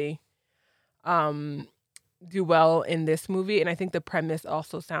actually do well in this movie. And I think the premise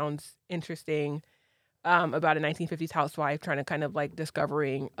also sounds interesting about a 1950s housewife trying to kind of like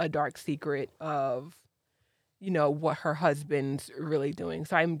discovering a dark secret of, what her husband's really doing.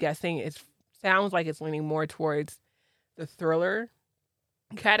 So I'm guessing it sounds like it's leaning more towards the thriller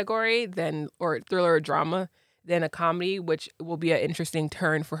category or thriller or drama than a comedy, which will be an interesting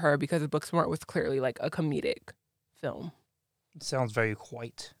turn for her because Booksmart was clearly like a comedic film. It sounds very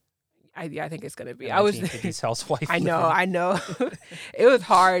white. I think it's gonna be. I was his housewife. I know. It was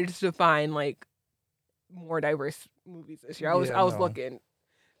hard to find like more diverse movies this year. I was looking,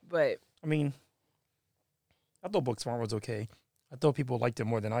 But I mean, I thought Booksmart was okay. I thought people liked it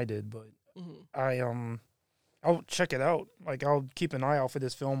more than I did, but I'll check it out. Like, I'll keep an eye out for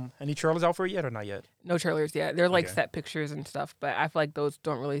this film. Any trailers out for it yet or not yet? no trailers yet. They're like Okay. set pictures and stuff, but I feel like those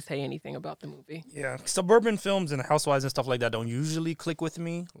don't really say anything about the movie. Yeah, suburban films and housewives and stuff like that don't usually click with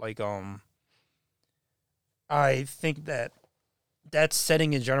me. Like, I think that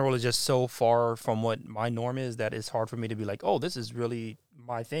setting in general is just so far from what my norm is that it's hard for me to be like, oh, this is really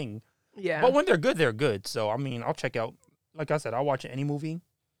my thing. Yeah. But when they're good, they're good. So, I mean, I'll check out. Like I said, I'll watch any movie.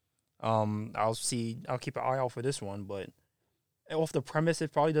 I'll keep an eye out for this one, but off the premise,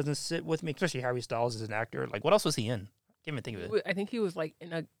 it probably doesn't sit with me, especially Harry Styles as an actor. Like, what else was he in? Can't even think of it. I think he was like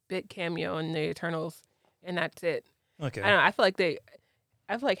in a bit cameo in the Eternals, and that's it. Okay. I don't know.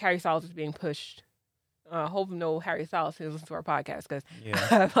 I feel like Harry Styles is being pushed. Hope no Harry Styles listens to our podcast because Yeah.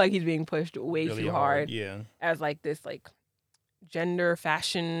 I feel like he's being pushed way Really too hard Yeah. as like this like gender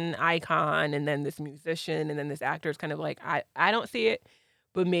fashion icon, and then this musician, and then this actor is kind of like I don't see it,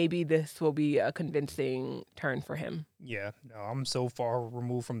 but maybe this will be a convincing turn for him. Yeah. No, I'm so far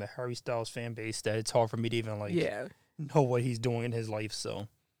removed from the Harry Styles fan base that it's hard for me to even know what he's doing in his life. So,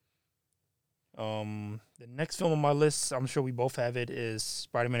 the next film on my list, I'm sure we both have it, is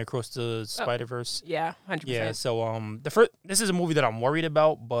Spider-Man Across the Spider-Verse. Yeah, 100%. Yeah. So, this is a movie that I'm worried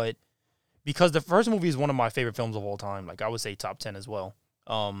about, but because the first movie is one of my favorite films of all time, like I would say top 10 as well.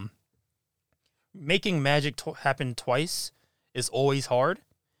 Making magic happen twice is always hard.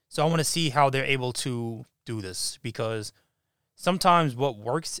 So I want to see how they're able to do this, because sometimes what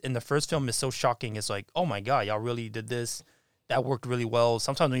works in the first film is so shocking. It's like, oh my God, y'all really did this. That worked really well.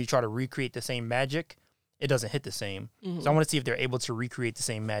 Sometimes when you try to recreate the same magic, it doesn't hit the same. So I want to see if they're able to recreate the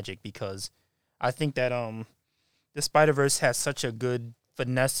same magic, because I think that the Spider-Verse has such a good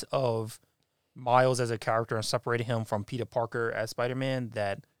finesse of Miles as a character and separating him from Peter Parker as Spider-Man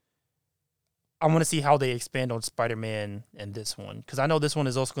that I want to see how they expand on Spider-Man in this one, because I know this one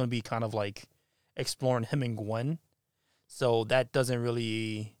is also going to be kind of like exploring him and Gwen. So that doesn't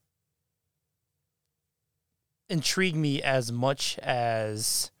really intrigue me as much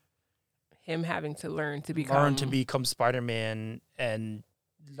as him having to learn to become Spider-Man and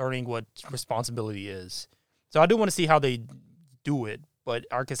learning what responsibility is. So I do want to see how they do it, but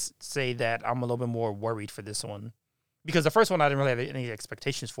I could say that I'm a little bit more worried for this one, because the first one I didn't really have any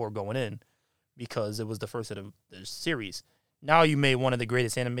expectations for going in, because it was the first of the series. Now you made one of the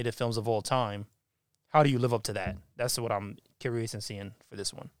greatest animated films of all time. How do you live up to that? That's what I'm curious in seeing for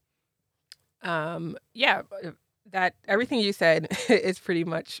this one. Yeah, that everything you said is pretty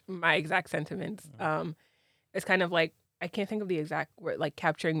much my exact sentiments. It's kind of like, I can't think of the exact word, like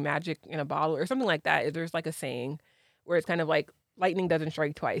capturing magic in a bottle or something like that. There's like a saying where it's kind of like lightning doesn't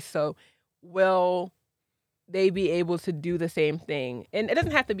strike twice. So will they be able to do the same thing? And it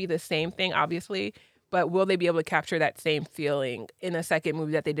doesn't have to be the same thing, obviously, but will they be able to capture that same feeling in a second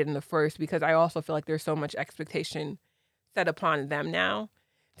movie that they did in the first? Because I also feel like there's so much expectation set upon them now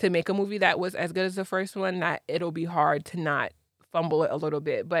to make a movie that was as good as the first one that it'll be hard to not fumble it a little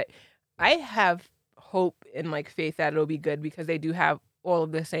bit. But I have hope and like faith that it'll be good, because they do have all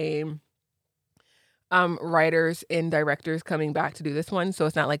of the same writers and directors coming back to do this one. So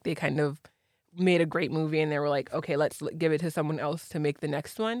it's not like they kind of made a great movie and they were like, okay, let's give it to someone else to make the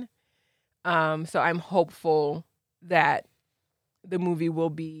next one. So I'm hopeful that the movie will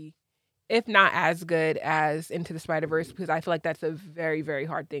be, if not as good as Into the Spider-Verse, because I feel like that's a very, very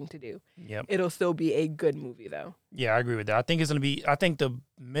hard thing to do. Yep. It'll still be a good movie, though. Yeah, I agree with that. I think the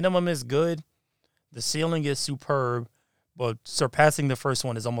minimum is good. The ceiling is superb, but surpassing the first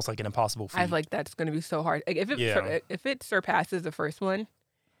one is almost like an impossible feat. I feel like that's going to be so hard. Like if it surpasses the first one,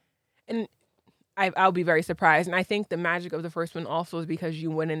 and I'll be very surprised. And I think the magic of the first one also is because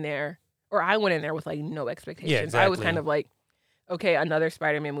you went in there, or I went in there with like no expectations. Yeah, exactly. I was kind of like, okay, another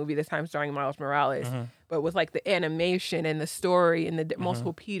Spider-Man movie, this time starring Miles Morales. But with like the animation and the story and the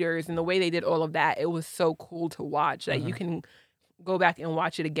multiple Peters and the way they did all of that, it was so cool to watch that you can go back and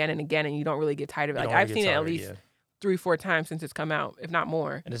watch it again and again and you don't really get tired of it. Like I've seen it at least 3-4 times since it's come out, if not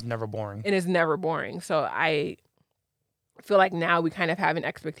more. And it's never boring. So I feel like now we kind of have an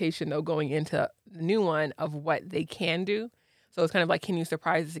expectation, though, going into the new one of what they can do. So it's kind of like, can you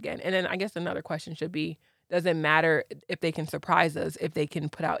surprise us again? And then I guess another question should be, does it matter if they can surprise us if they can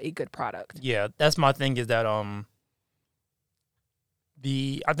put out a good product? Yeah, that's my thing, is that I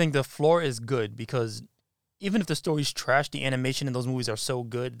think the floor is good, because even if the story's trash, the animation in those movies are so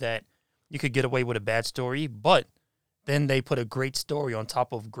good that you could get away with a bad story, but then they put a great story on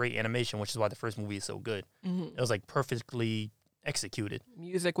top of great animation, which is why the first movie is so good. It was like perfectly executed.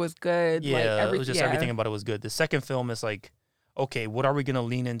 Music was good. Yeah, like it was just everything about it was good. The second film is like okay, what are we going to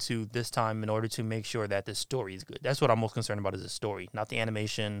lean into this time in order to make sure that the story is good? That's what I'm most concerned about, is the story, not the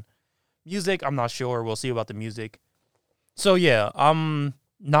animation. Music, I'm not sure. We'll see about the music. So, yeah, I'm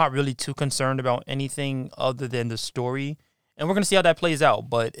not really too concerned about anything other than the story. And we're going to see how that plays out.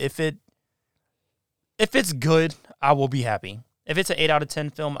 But if it's good, I will be happy. If it's an 8 out of 10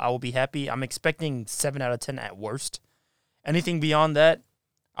 film, I will be happy. I'm expecting 7 out of 10 at worst. Anything beyond that,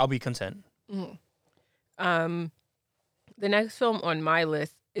 I'll be content. Mm-hmm. The next film on my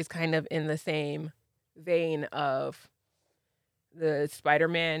list is kind of in the same vein of the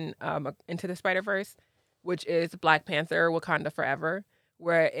Spider-Man Into the Spider-Verse, which is Black Panther: Wakanda Forever,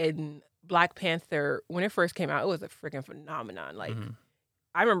 where in Black Panther, when it first came out, it was a freaking phenomenon. Like,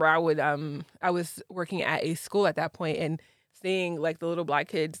 I remember I was working at a school at that point and seeing like the little Black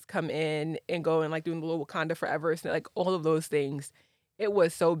kids come in and go and like doing the little Wakanda Forever, so, like all of those things. It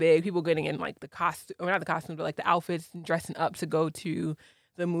was so big. People getting in like the costume, or not the costumes, but like the outfits and dressing up to go to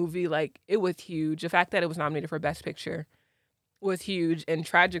the movie. Like, it was huge. The fact that it was nominated for Best Picture was huge. And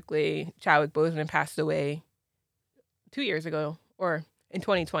tragically, Chadwick Boseman passed away 2 years ago, or in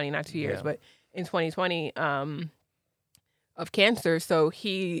 2020, not 2 years, but in 2020 of cancer. So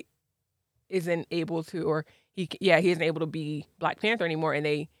he isn't able to, or he isn't able to be Black Panther anymore. And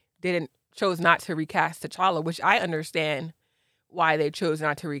they chose not to recast T'Challa, which I understand why they chose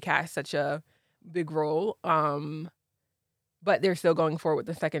not to recast such a big role. But they're still going forward with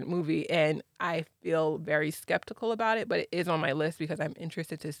the second movie, and I feel very skeptical about it, but it is on my list because I'm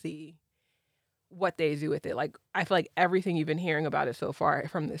interested to see what they do with it. Like, I feel like everything you've been hearing about it so far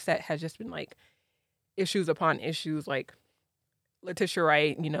from the set has just been like issues upon issues, like Letitia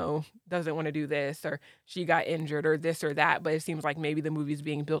Wright, doesn't want to do this, or she got injured, or this or that. But it seems like maybe the movie's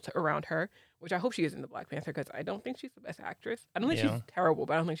being built around her, which I hope she is in the Black Panther, because I don't think she's the best actress. I don't think she's terrible,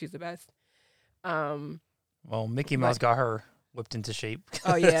 but I don't think she's the best. Well, Mickey Mouse got her whipped into shape.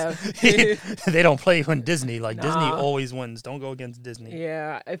 Oh, yeah. They don't play when Disney. Like, nah. Disney always wins. Don't go against Disney.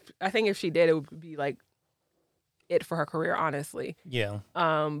 Yeah. I think if she did, it would be like it for her career, honestly. Yeah.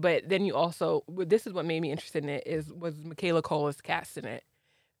 But then you also, this is what made me interested in it, was Michaela Cole is cast in it.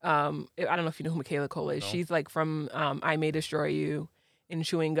 I don't know if you know who Michaela Cole is. No. She's like from I May Destroy You and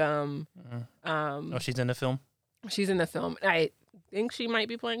Chewing Gum. Mm-hmm. She's in the film? She's in the film. I think she might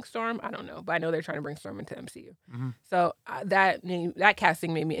be playing Storm. I don't know, but I know they're trying to bring Storm into MCU. Mm-hmm. So that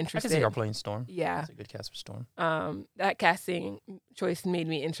casting made me interested. I can see her playing Storm. Yeah, it's a good cast for Storm. That casting choice made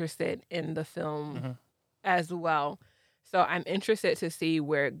me interested in the film as well. So I'm interested to see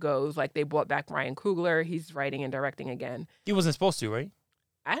where it goes. Like, they brought back Ryan Coogler. He's writing and directing again. He wasn't supposed to, right?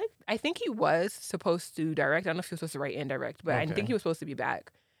 I think he was supposed to direct. I don't know if he was supposed to write and direct, but I think he was supposed to be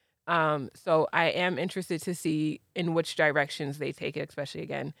back. So I am interested to see in which directions they take it, especially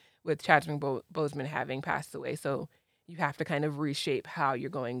again with Chadwick Boseman having passed away. So you have to kind of reshape how you're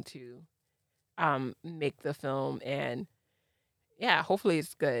going to make the film, and yeah, hopefully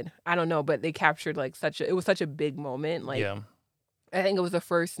it's good. I don't know, but they captured like it was such a big moment. Like, I think it was the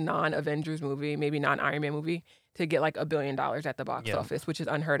first non-Avengers movie, maybe non-Iron Man movie, to get like $1 billion at the box office, which is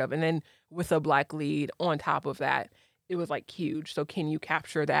unheard of. And then with a Black lead on top of that, it was like huge. So can you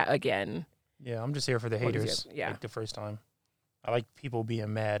capture that again? Yeah, I'm just here for the haters. Like the first time. I like people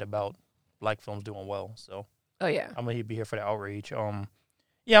being mad about Black films doing well. So I'm gonna be here for the outrage.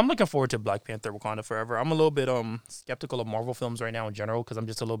 Yeah, I'm looking forward to Black Panther: Wakanda Forever. I'm a little bit skeptical of Marvel films right now in general, because I'm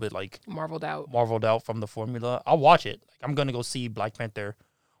just a little bit like marveled out from the formula. I'll watch it. Like, I'm gonna go see Black Panther: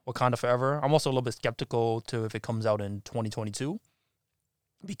 Wakanda Forever. I'm also a little bit skeptical to if it comes out in 2022.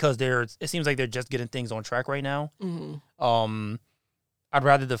 Because it seems like they're just getting things on track right now. Mm-hmm. I'd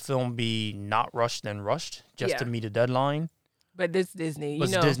rather the film be not rushed than rushed, just to meet a deadline. But this Disney,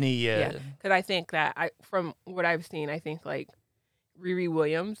 Disney, yeah. Because I think that from what I've seen, I think like Riri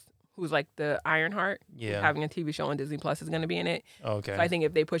Williams, who's like the Ironheart, having a TV show on Disney Plus, is going to be in it. Okay. So I think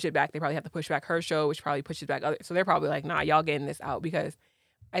if they push it back, they probably have to push back her show, which probably pushes back others. So they're probably like, nah, y'all getting this out, because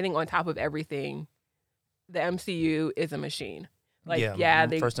I think on top of everything, the MCU is a machine. Like,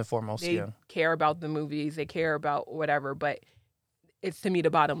 they first and foremost, they care about the movies, they care about whatever, but it's, to me, the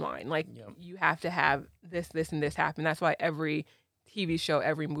bottom line. Like, you have to have this, and this happen. That's why every TV show,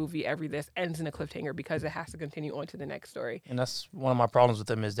 every movie, every this ends in a cliffhanger, because it has to continue on to the next story. And that's one of my problems with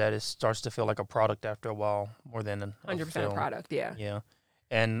them, is that it starts to feel like a product after a while, more than a 100% film. Product, Yeah.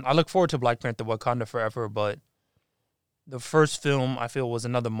 And I look forward to Black Panther: Wakanda Forever, but the first film, I feel, was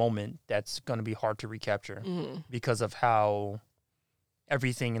another moment that's going to be hard to recapture because of how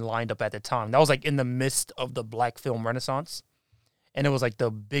everything lined up at the time. That was like in the midst of the Black film renaissance, and it was like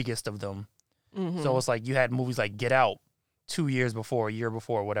the biggest of them. So it's like you had movies like Get Out, 2 years before, a year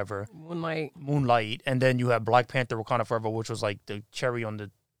before, whatever. Moonlight. And then you have Black Panther: Wakanda Forever, which was like the cherry on the,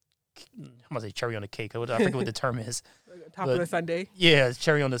 I'm gonna say cherry on the cake. I forget what the term is. Top of the sundae. Yeah,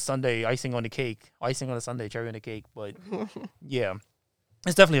 cherry on the sundae, icing on the cake, icing on the sundae, cherry on the cake. But yeah,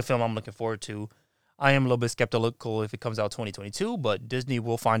 it's definitely a film I'm looking forward to. I am a little bit skeptical if it comes out 2022, but Disney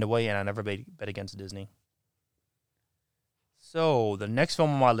will find a way, and I never bet against Disney. So the next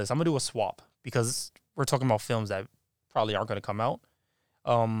film on my list, I'm gonna do a swap because we're talking about films that probably aren't gonna come out.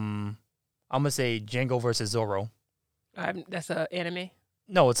 I'm gonna say Django versus Zorro. That's an anime?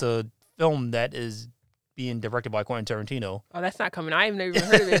 No, it's a film that is being directed by Quentin Tarantino. Oh, that's not coming. I have never even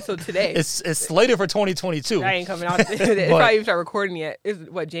heard of it until today. It's slated for 2022. That ain't coming out. It's probably even start recording yet. Is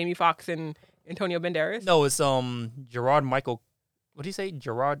what, Jamie Foxx and Antonio Banderas? No, it's Gerard Michael. What do you say?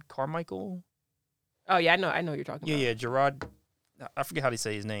 Gerard Carmichael? Oh yeah, I know what you're talking about. Yeah, Gerard. I forget how to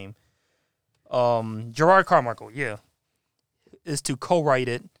say his name. Gerard Carmichael, yeah, is to co-write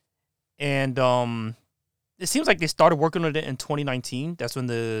it, and it seems like they started working on it in 2019. That's when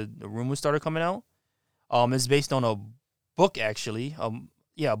the rumors started coming out. It's based on a book, actually.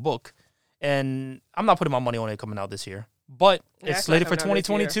 A book, and I'm not putting my money on it coming out this year, but it's slated for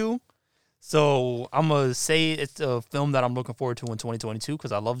 2022. So I'm gonna say it's a film that I'm looking forward to in 2022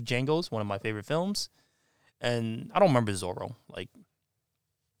 because I love Django. It's one of my favorite films. And I don't remember Zorro. Like,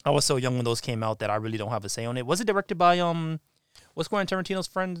 I was so young when those came out that I really don't have a say on it. Was it directed by what's Quentin Tarantino's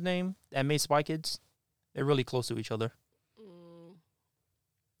friend's name that made Spy Kids? They're really close to each other.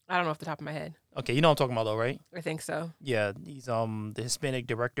 I don't know off the top of my head. Okay, you know what I'm talking about though, right? I think so. Yeah, he's the Hispanic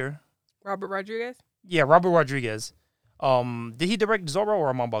director. Robert Rodriguez? Yeah, Robert Rodriguez. Did he direct Zorro or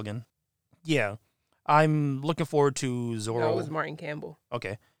am I bugging? Yeah. I'm looking forward to Zorro. No, it was Martin Campbell.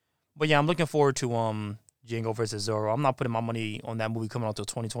 Okay. But yeah, I'm looking forward to Django versus Zorro. I'm not putting my money on that movie coming out until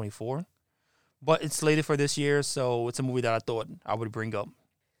 2024. But it's slated for this year, so it's a movie that I thought I would bring up.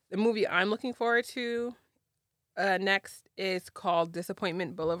 The movie I'm looking forward to next is called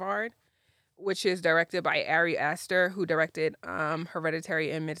Disappointment Boulevard, which is directed by Ari Aster, who directed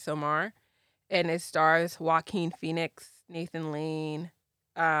Hereditary and Midsommar. And it stars Joaquin Phoenix, Nathan Lane,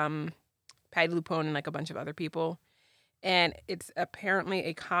 Patty LuPone, and like a bunch of other people. And it's apparently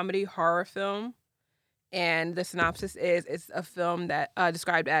a comedy horror film. And the synopsis is it's a film that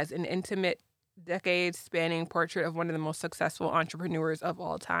described as an intimate, decades-spanning portrait of one of the most successful entrepreneurs of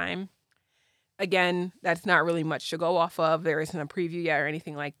all time. Again, that's not really much to go off of. There isn't a preview yet or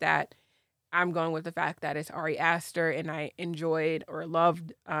anything like that. I'm going with the fact that it's Ari Aster, and I enjoyed or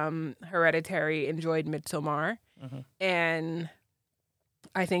loved Hereditary, enjoyed Midsommar. Mm-hmm. And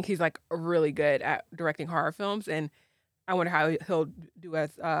I think he's like really good at directing horror films, and I wonder how he'll do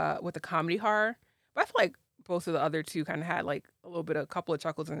as with the comedy horror. But I feel like both of the other two kind of had like a couple of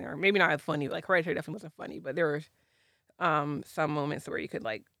chuckles in there. Maybe not as funny. Like Hereditary definitely wasn't funny, but there were some moments where you could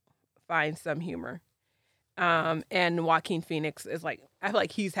like find some humor. And Joaquin Phoenix is like, I feel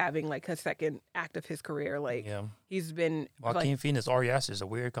like he's having like a second act of his career. Like he's been Joaquin Phoenix, Ari Aster is a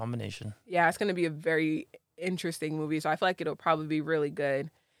weird combination. Yeah, it's going to be a very interesting movie. So I feel like it'll probably be really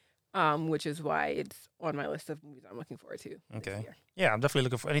good. Which is why it's on my list of movies I'm looking forward to. Okay. Yeah, I'm definitely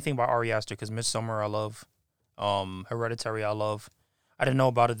looking for anything by Ari Aster because Midsommar I love. Hereditary I love. I didn't know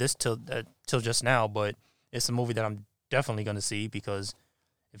about it till just now, but it's a movie that I'm definitely going to see because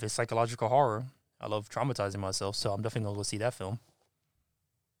if it's psychological horror, I love traumatizing myself, so I'm definitely going to go see that film.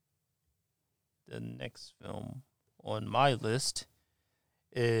 The next film on my list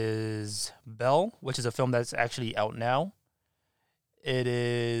is Belle, which is a film that's actually out now. It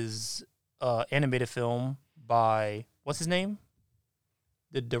is an animated film by, what's his name?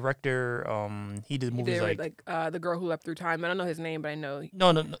 The director, he did movies like The Girl Who Leapt Through Time. I don't know his name, but I know.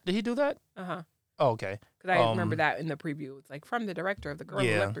 No. Did he do that? Uh-huh. Oh, okay. Because I remember that in the preview. It's like from the director of The Girl Who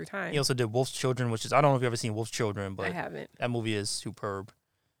Leapt Through Time. He also did Wolf's Children, which is, I don't know if you've ever seen Wolf's Children, but I haven't. That movie is superb.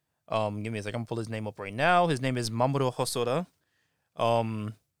 Give me a second. I'm going to pull his name up right now. His name is Mamoru Hosoda.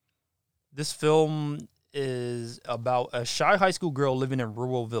 This film is about a shy high school girl living in a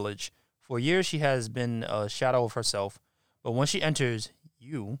rural village. For years, she has been a shadow of herself. But when she enters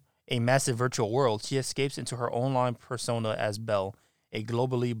a massive virtual world, she escapes into her online persona as Belle, a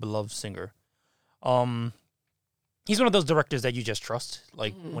globally beloved singer. He's one of those directors that you just trust.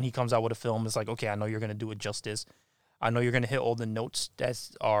 Like, when he comes out with a film, it's like, okay, I know you're going to do it justice. I know you're going to hit all the notes that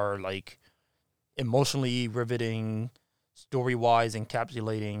are, like, emotionally riveting, story-wise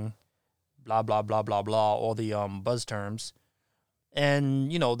encapsulating, blah, blah, blah, blah, blah, all the buzz terms.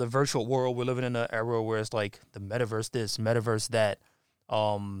 And, you know, the virtual world, we're living in an era where it's like the metaverse this, metaverse that,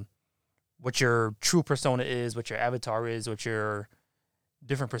 what your true persona is, what your avatar is, what your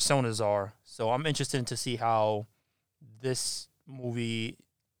different personas are. So I'm interested to see how this movie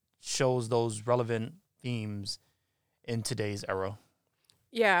shows those relevant themes in today's era.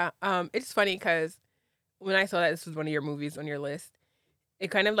 Yeah, it's funny because when I saw that this was one of your movies on your list, it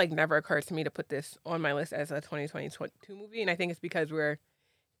kind of like never occurred to me to put this on my list as a 2022 movie, and I think it's because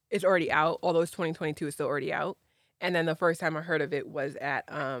it's already out, although it's 2022, it's still already out. And then the first time I heard of it was at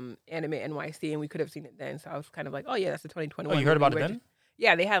Anime NYC, and we could have seen it then. So I was kind of like, oh yeah, that's the 2021. Oh, you heard movie, about it then?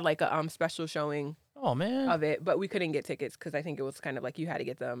 Yeah, they had like a special showing Oh man. of it, but we couldn't get tickets because I think it was kind of like you had to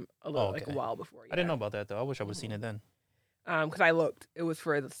get them a little like a okay. while before. I didn't know about that though. I wish I would have seen it then. Because I looked, it was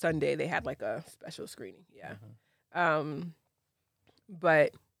for the Sunday. They had like a special screening. Yeah.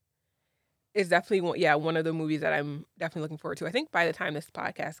 But it's definitely one of the movies that I'm definitely looking forward to. I think by the time this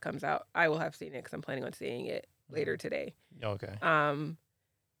podcast comes out, I will have seen it because I'm planning on seeing it later today. Okay. I'm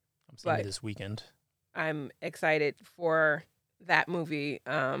seeing it this weekend. I'm excited for that movie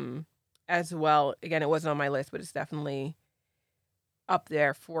as well. Again, it wasn't on my list, but it's definitely up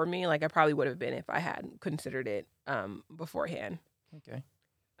there for me. Like I probably would have been if I hadn't considered it beforehand. Okay.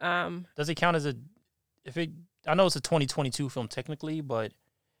 Does it count as I know it's a 2022 film technically, but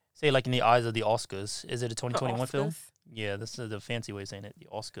say like in the eyes of the Oscars, is it a 2021 film? Yeah, this is the fancy way of saying it. The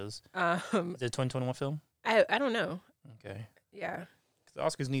Oscars. Is it a 2021 film? I don't know. Okay. Yeah.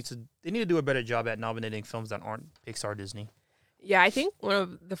 Because the Oscars need to do a better job at nominating films that aren't Pixar Disney. Yeah, I think one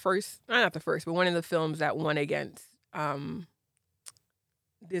of the first, not the first, but one of the films that won against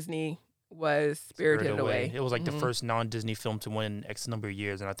Disney was Spirited Away. It was like the first non-Disney film to win X number of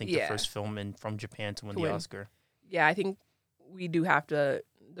years, and I think the first film from Japan to win the Oscar. Yeah, I think we do have to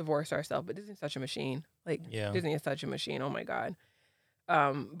divorce ourselves, but Disney's such a machine. Like, Disney is such a machine. Oh my God.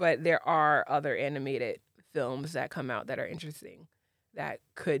 But there are other animated films that come out that are interesting that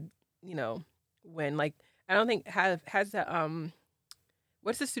could, win. Like, I don't think has the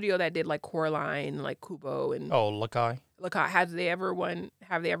what's the studio that did like Coraline, like Kubo and Lakai. Have they ever won an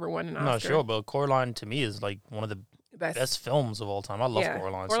Oscar? I'm not sure, but Coraline to me is like one of the best films of all time. I love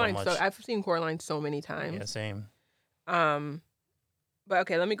Coraline so much. I've seen Coraline so many times. Yeah, same. But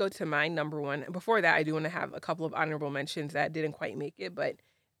okay, let me go to my number one. Before that, I do want to have a couple of honorable mentions that didn't quite make it, but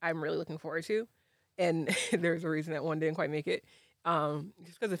I'm really looking forward to. And there's a reason that one didn't quite make it.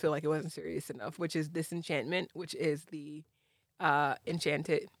 Just because I feel like it wasn't serious enough, which is Disenchantment, which is the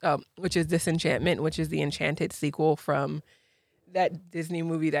Enchanted sequel from that Disney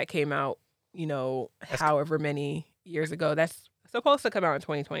movie that came out, however many years ago. That's supposed to come out in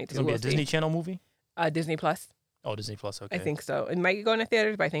 2022. It's gonna be a Disney Channel movie? Disney Plus. Oh, Disney Plus, okay. I think so. It might go into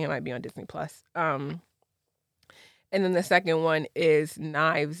theaters, but I think it might be on Disney Plus. And then the second one is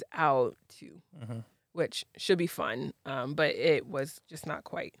Knives Out 2, which should be fun, but it was just not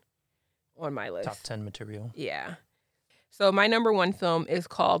quite on my list. Top 10 material. Yeah. So my number one film is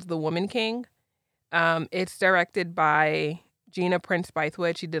called The Woman King. It's directed by Gina Prince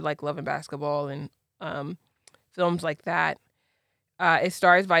Bythewood. She did like Love and Basketball and films like that. It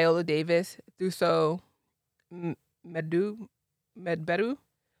stars Viola Davis, Thuso Medbedu,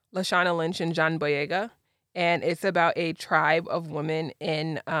 Lashana Lynch, and John Boyega. And it's about a tribe of women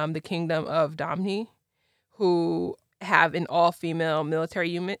in the kingdom of Damni who have an all-female military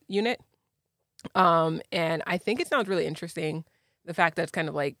unit. And I think it sounds really interesting. The fact that it's kind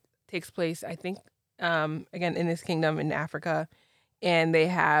of like takes place, I think, again, in this kingdom in Africa. And they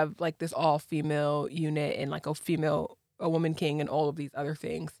have like this all-female unit and like a woman king and all of these other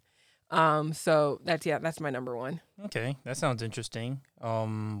things. So that's my number one. Okay, that sounds interesting.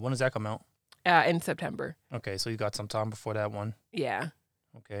 When does that come out? In September. Okay, so you got some time before that one. Yeah.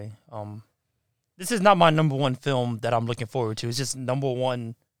 Okay. This is not my number one film that I'm looking forward to. It's just number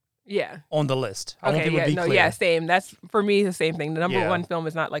one. Yeah. On the list. I want people to be clear. Yeah, same. That's for me the same thing. The number one film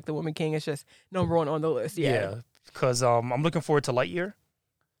is not like The Woman King. It's just number one on the list. Yeah. Because I'm looking forward to Lightyear.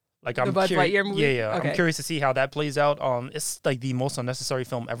 Like the Buzz Lightyear movie. Yeah. Okay. I'm curious to see how that plays out. It's like the most unnecessary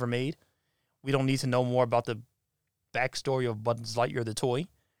film ever made. We don't need to know more about the backstory of Buzz Lightyear the toy.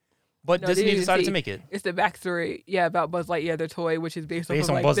 But Disney decided to make it. It's the backstory, about Buzz Lightyear the toy, which is based on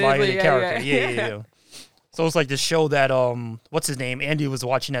Buzz Lightyear the character. Yeah. So it's like the show that what's his name? Andy was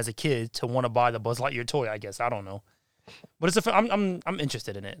watching as a kid to want to buy the Buzz Lightyear toy. I guess I don't know, but I'm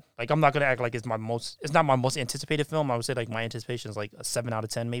interested in it. Like I'm not gonna act like it's not my most anticipated film. I would say like my anticipation is like a 7 out of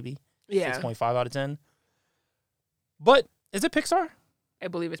 10 maybe. 6.5 out of 10. But is it Pixar? I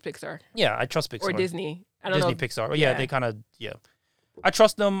believe it's Pixar. Yeah, I trust Pixar. Or Disney. I don't know. Disney Pixar. Yeah, they kind of I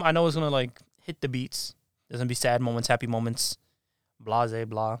trust them. I know it's gonna like hit the beats. There's gonna be sad moments, happy moments, blase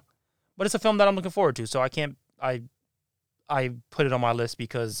blah. But it's a film that I'm looking forward to, so I put it on my list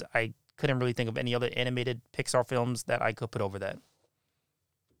because I couldn't really think of any other animated Pixar films that I could put over that.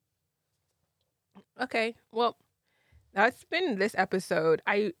 Okay, well, That's been this episode.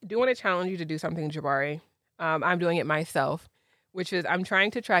 I do want to challenge you to do something, Jabari. I'm doing it myself, which is I'm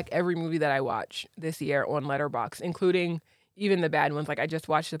trying to track every movie that I watch this year on Letterboxd, including even the bad ones. Like I just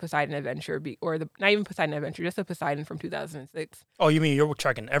watched the Poseidon Adventure, not even Poseidon Adventure, just the Poseidon from 2006. Oh, you mean you're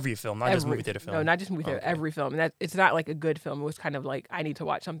tracking every film, not just movie theater film? No, not just movie theater. Okay. Every film. And that it's not like a good film. It was kind of like I need to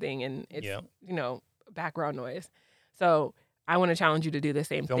watch something, and it's Yeah. background noise. So I want to challenge you to do the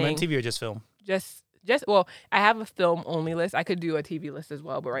same Film thing. and TV or just film? Just well, I have a film only list. I could do a TV list as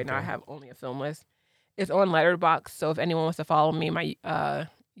well, but right now I Okay. have only a film list. It's on Letterboxd, so if anyone wants to follow me, my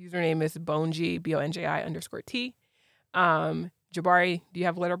username is Bonji BONJI_T. Jabari, do you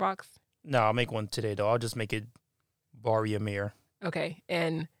have Letterboxd? No, I'll make one today though. I'll just make it Bari Amir. Okay,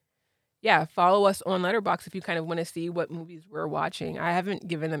 and yeah, follow us on Letterboxd if you kind of want to see what movies we're watching. I haven't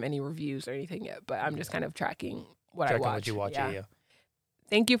given them any reviews or anything yet, but I'm just kind of tracking what I watch. What you watch, yeah.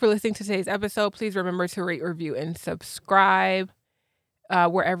 Thank you for listening to today's episode. Please remember to rate, review, and subscribe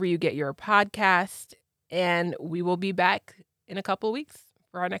wherever you get your podcast. And we will be back in a couple of weeks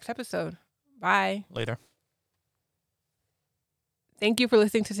for our next episode. Bye. Later. Thank you for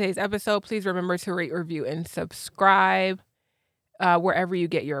listening to today's episode. Please remember to rate, review, and subscribe wherever you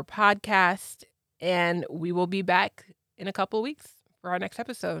get your podcast. And we will be back in a couple of weeks for our next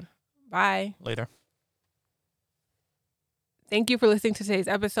episode. Bye. Later. Thank you for listening to today's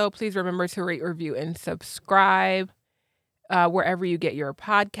episode. Please remember to rate, review, and subscribe wherever you get your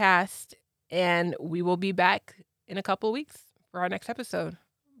podcast. And we will be back in a couple of weeks for our next episode.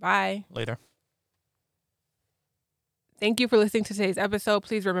 Bye. Later. Thank you for listening to today's episode.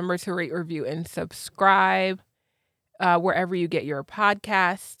 Please remember to rate, review, and subscribe wherever you get your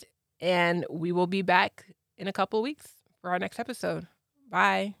podcast. And we will be back in a couple of weeks for our next episode.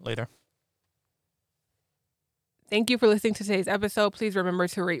 Bye. Later. Thank you for listening to today's episode. Please remember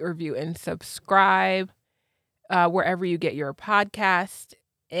to rate, review, and subscribe wherever you get your podcast.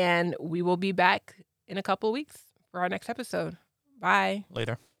 And we will be back in a couple of weeks for our next episode. Bye.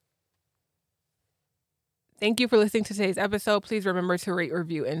 Later. Thank you for listening to today's episode. Please remember to rate,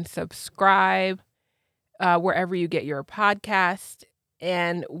 review, and subscribe wherever you get your podcast.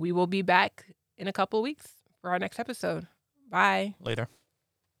 And we will be back in a couple of weeks for our next episode. Bye. Later.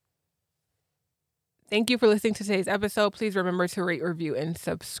 Thank you for listening to today's episode. Please remember to rate, review, and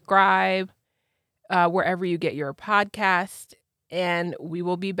subscribe wherever you get your podcast. And we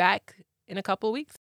will be back in a couple of weeks.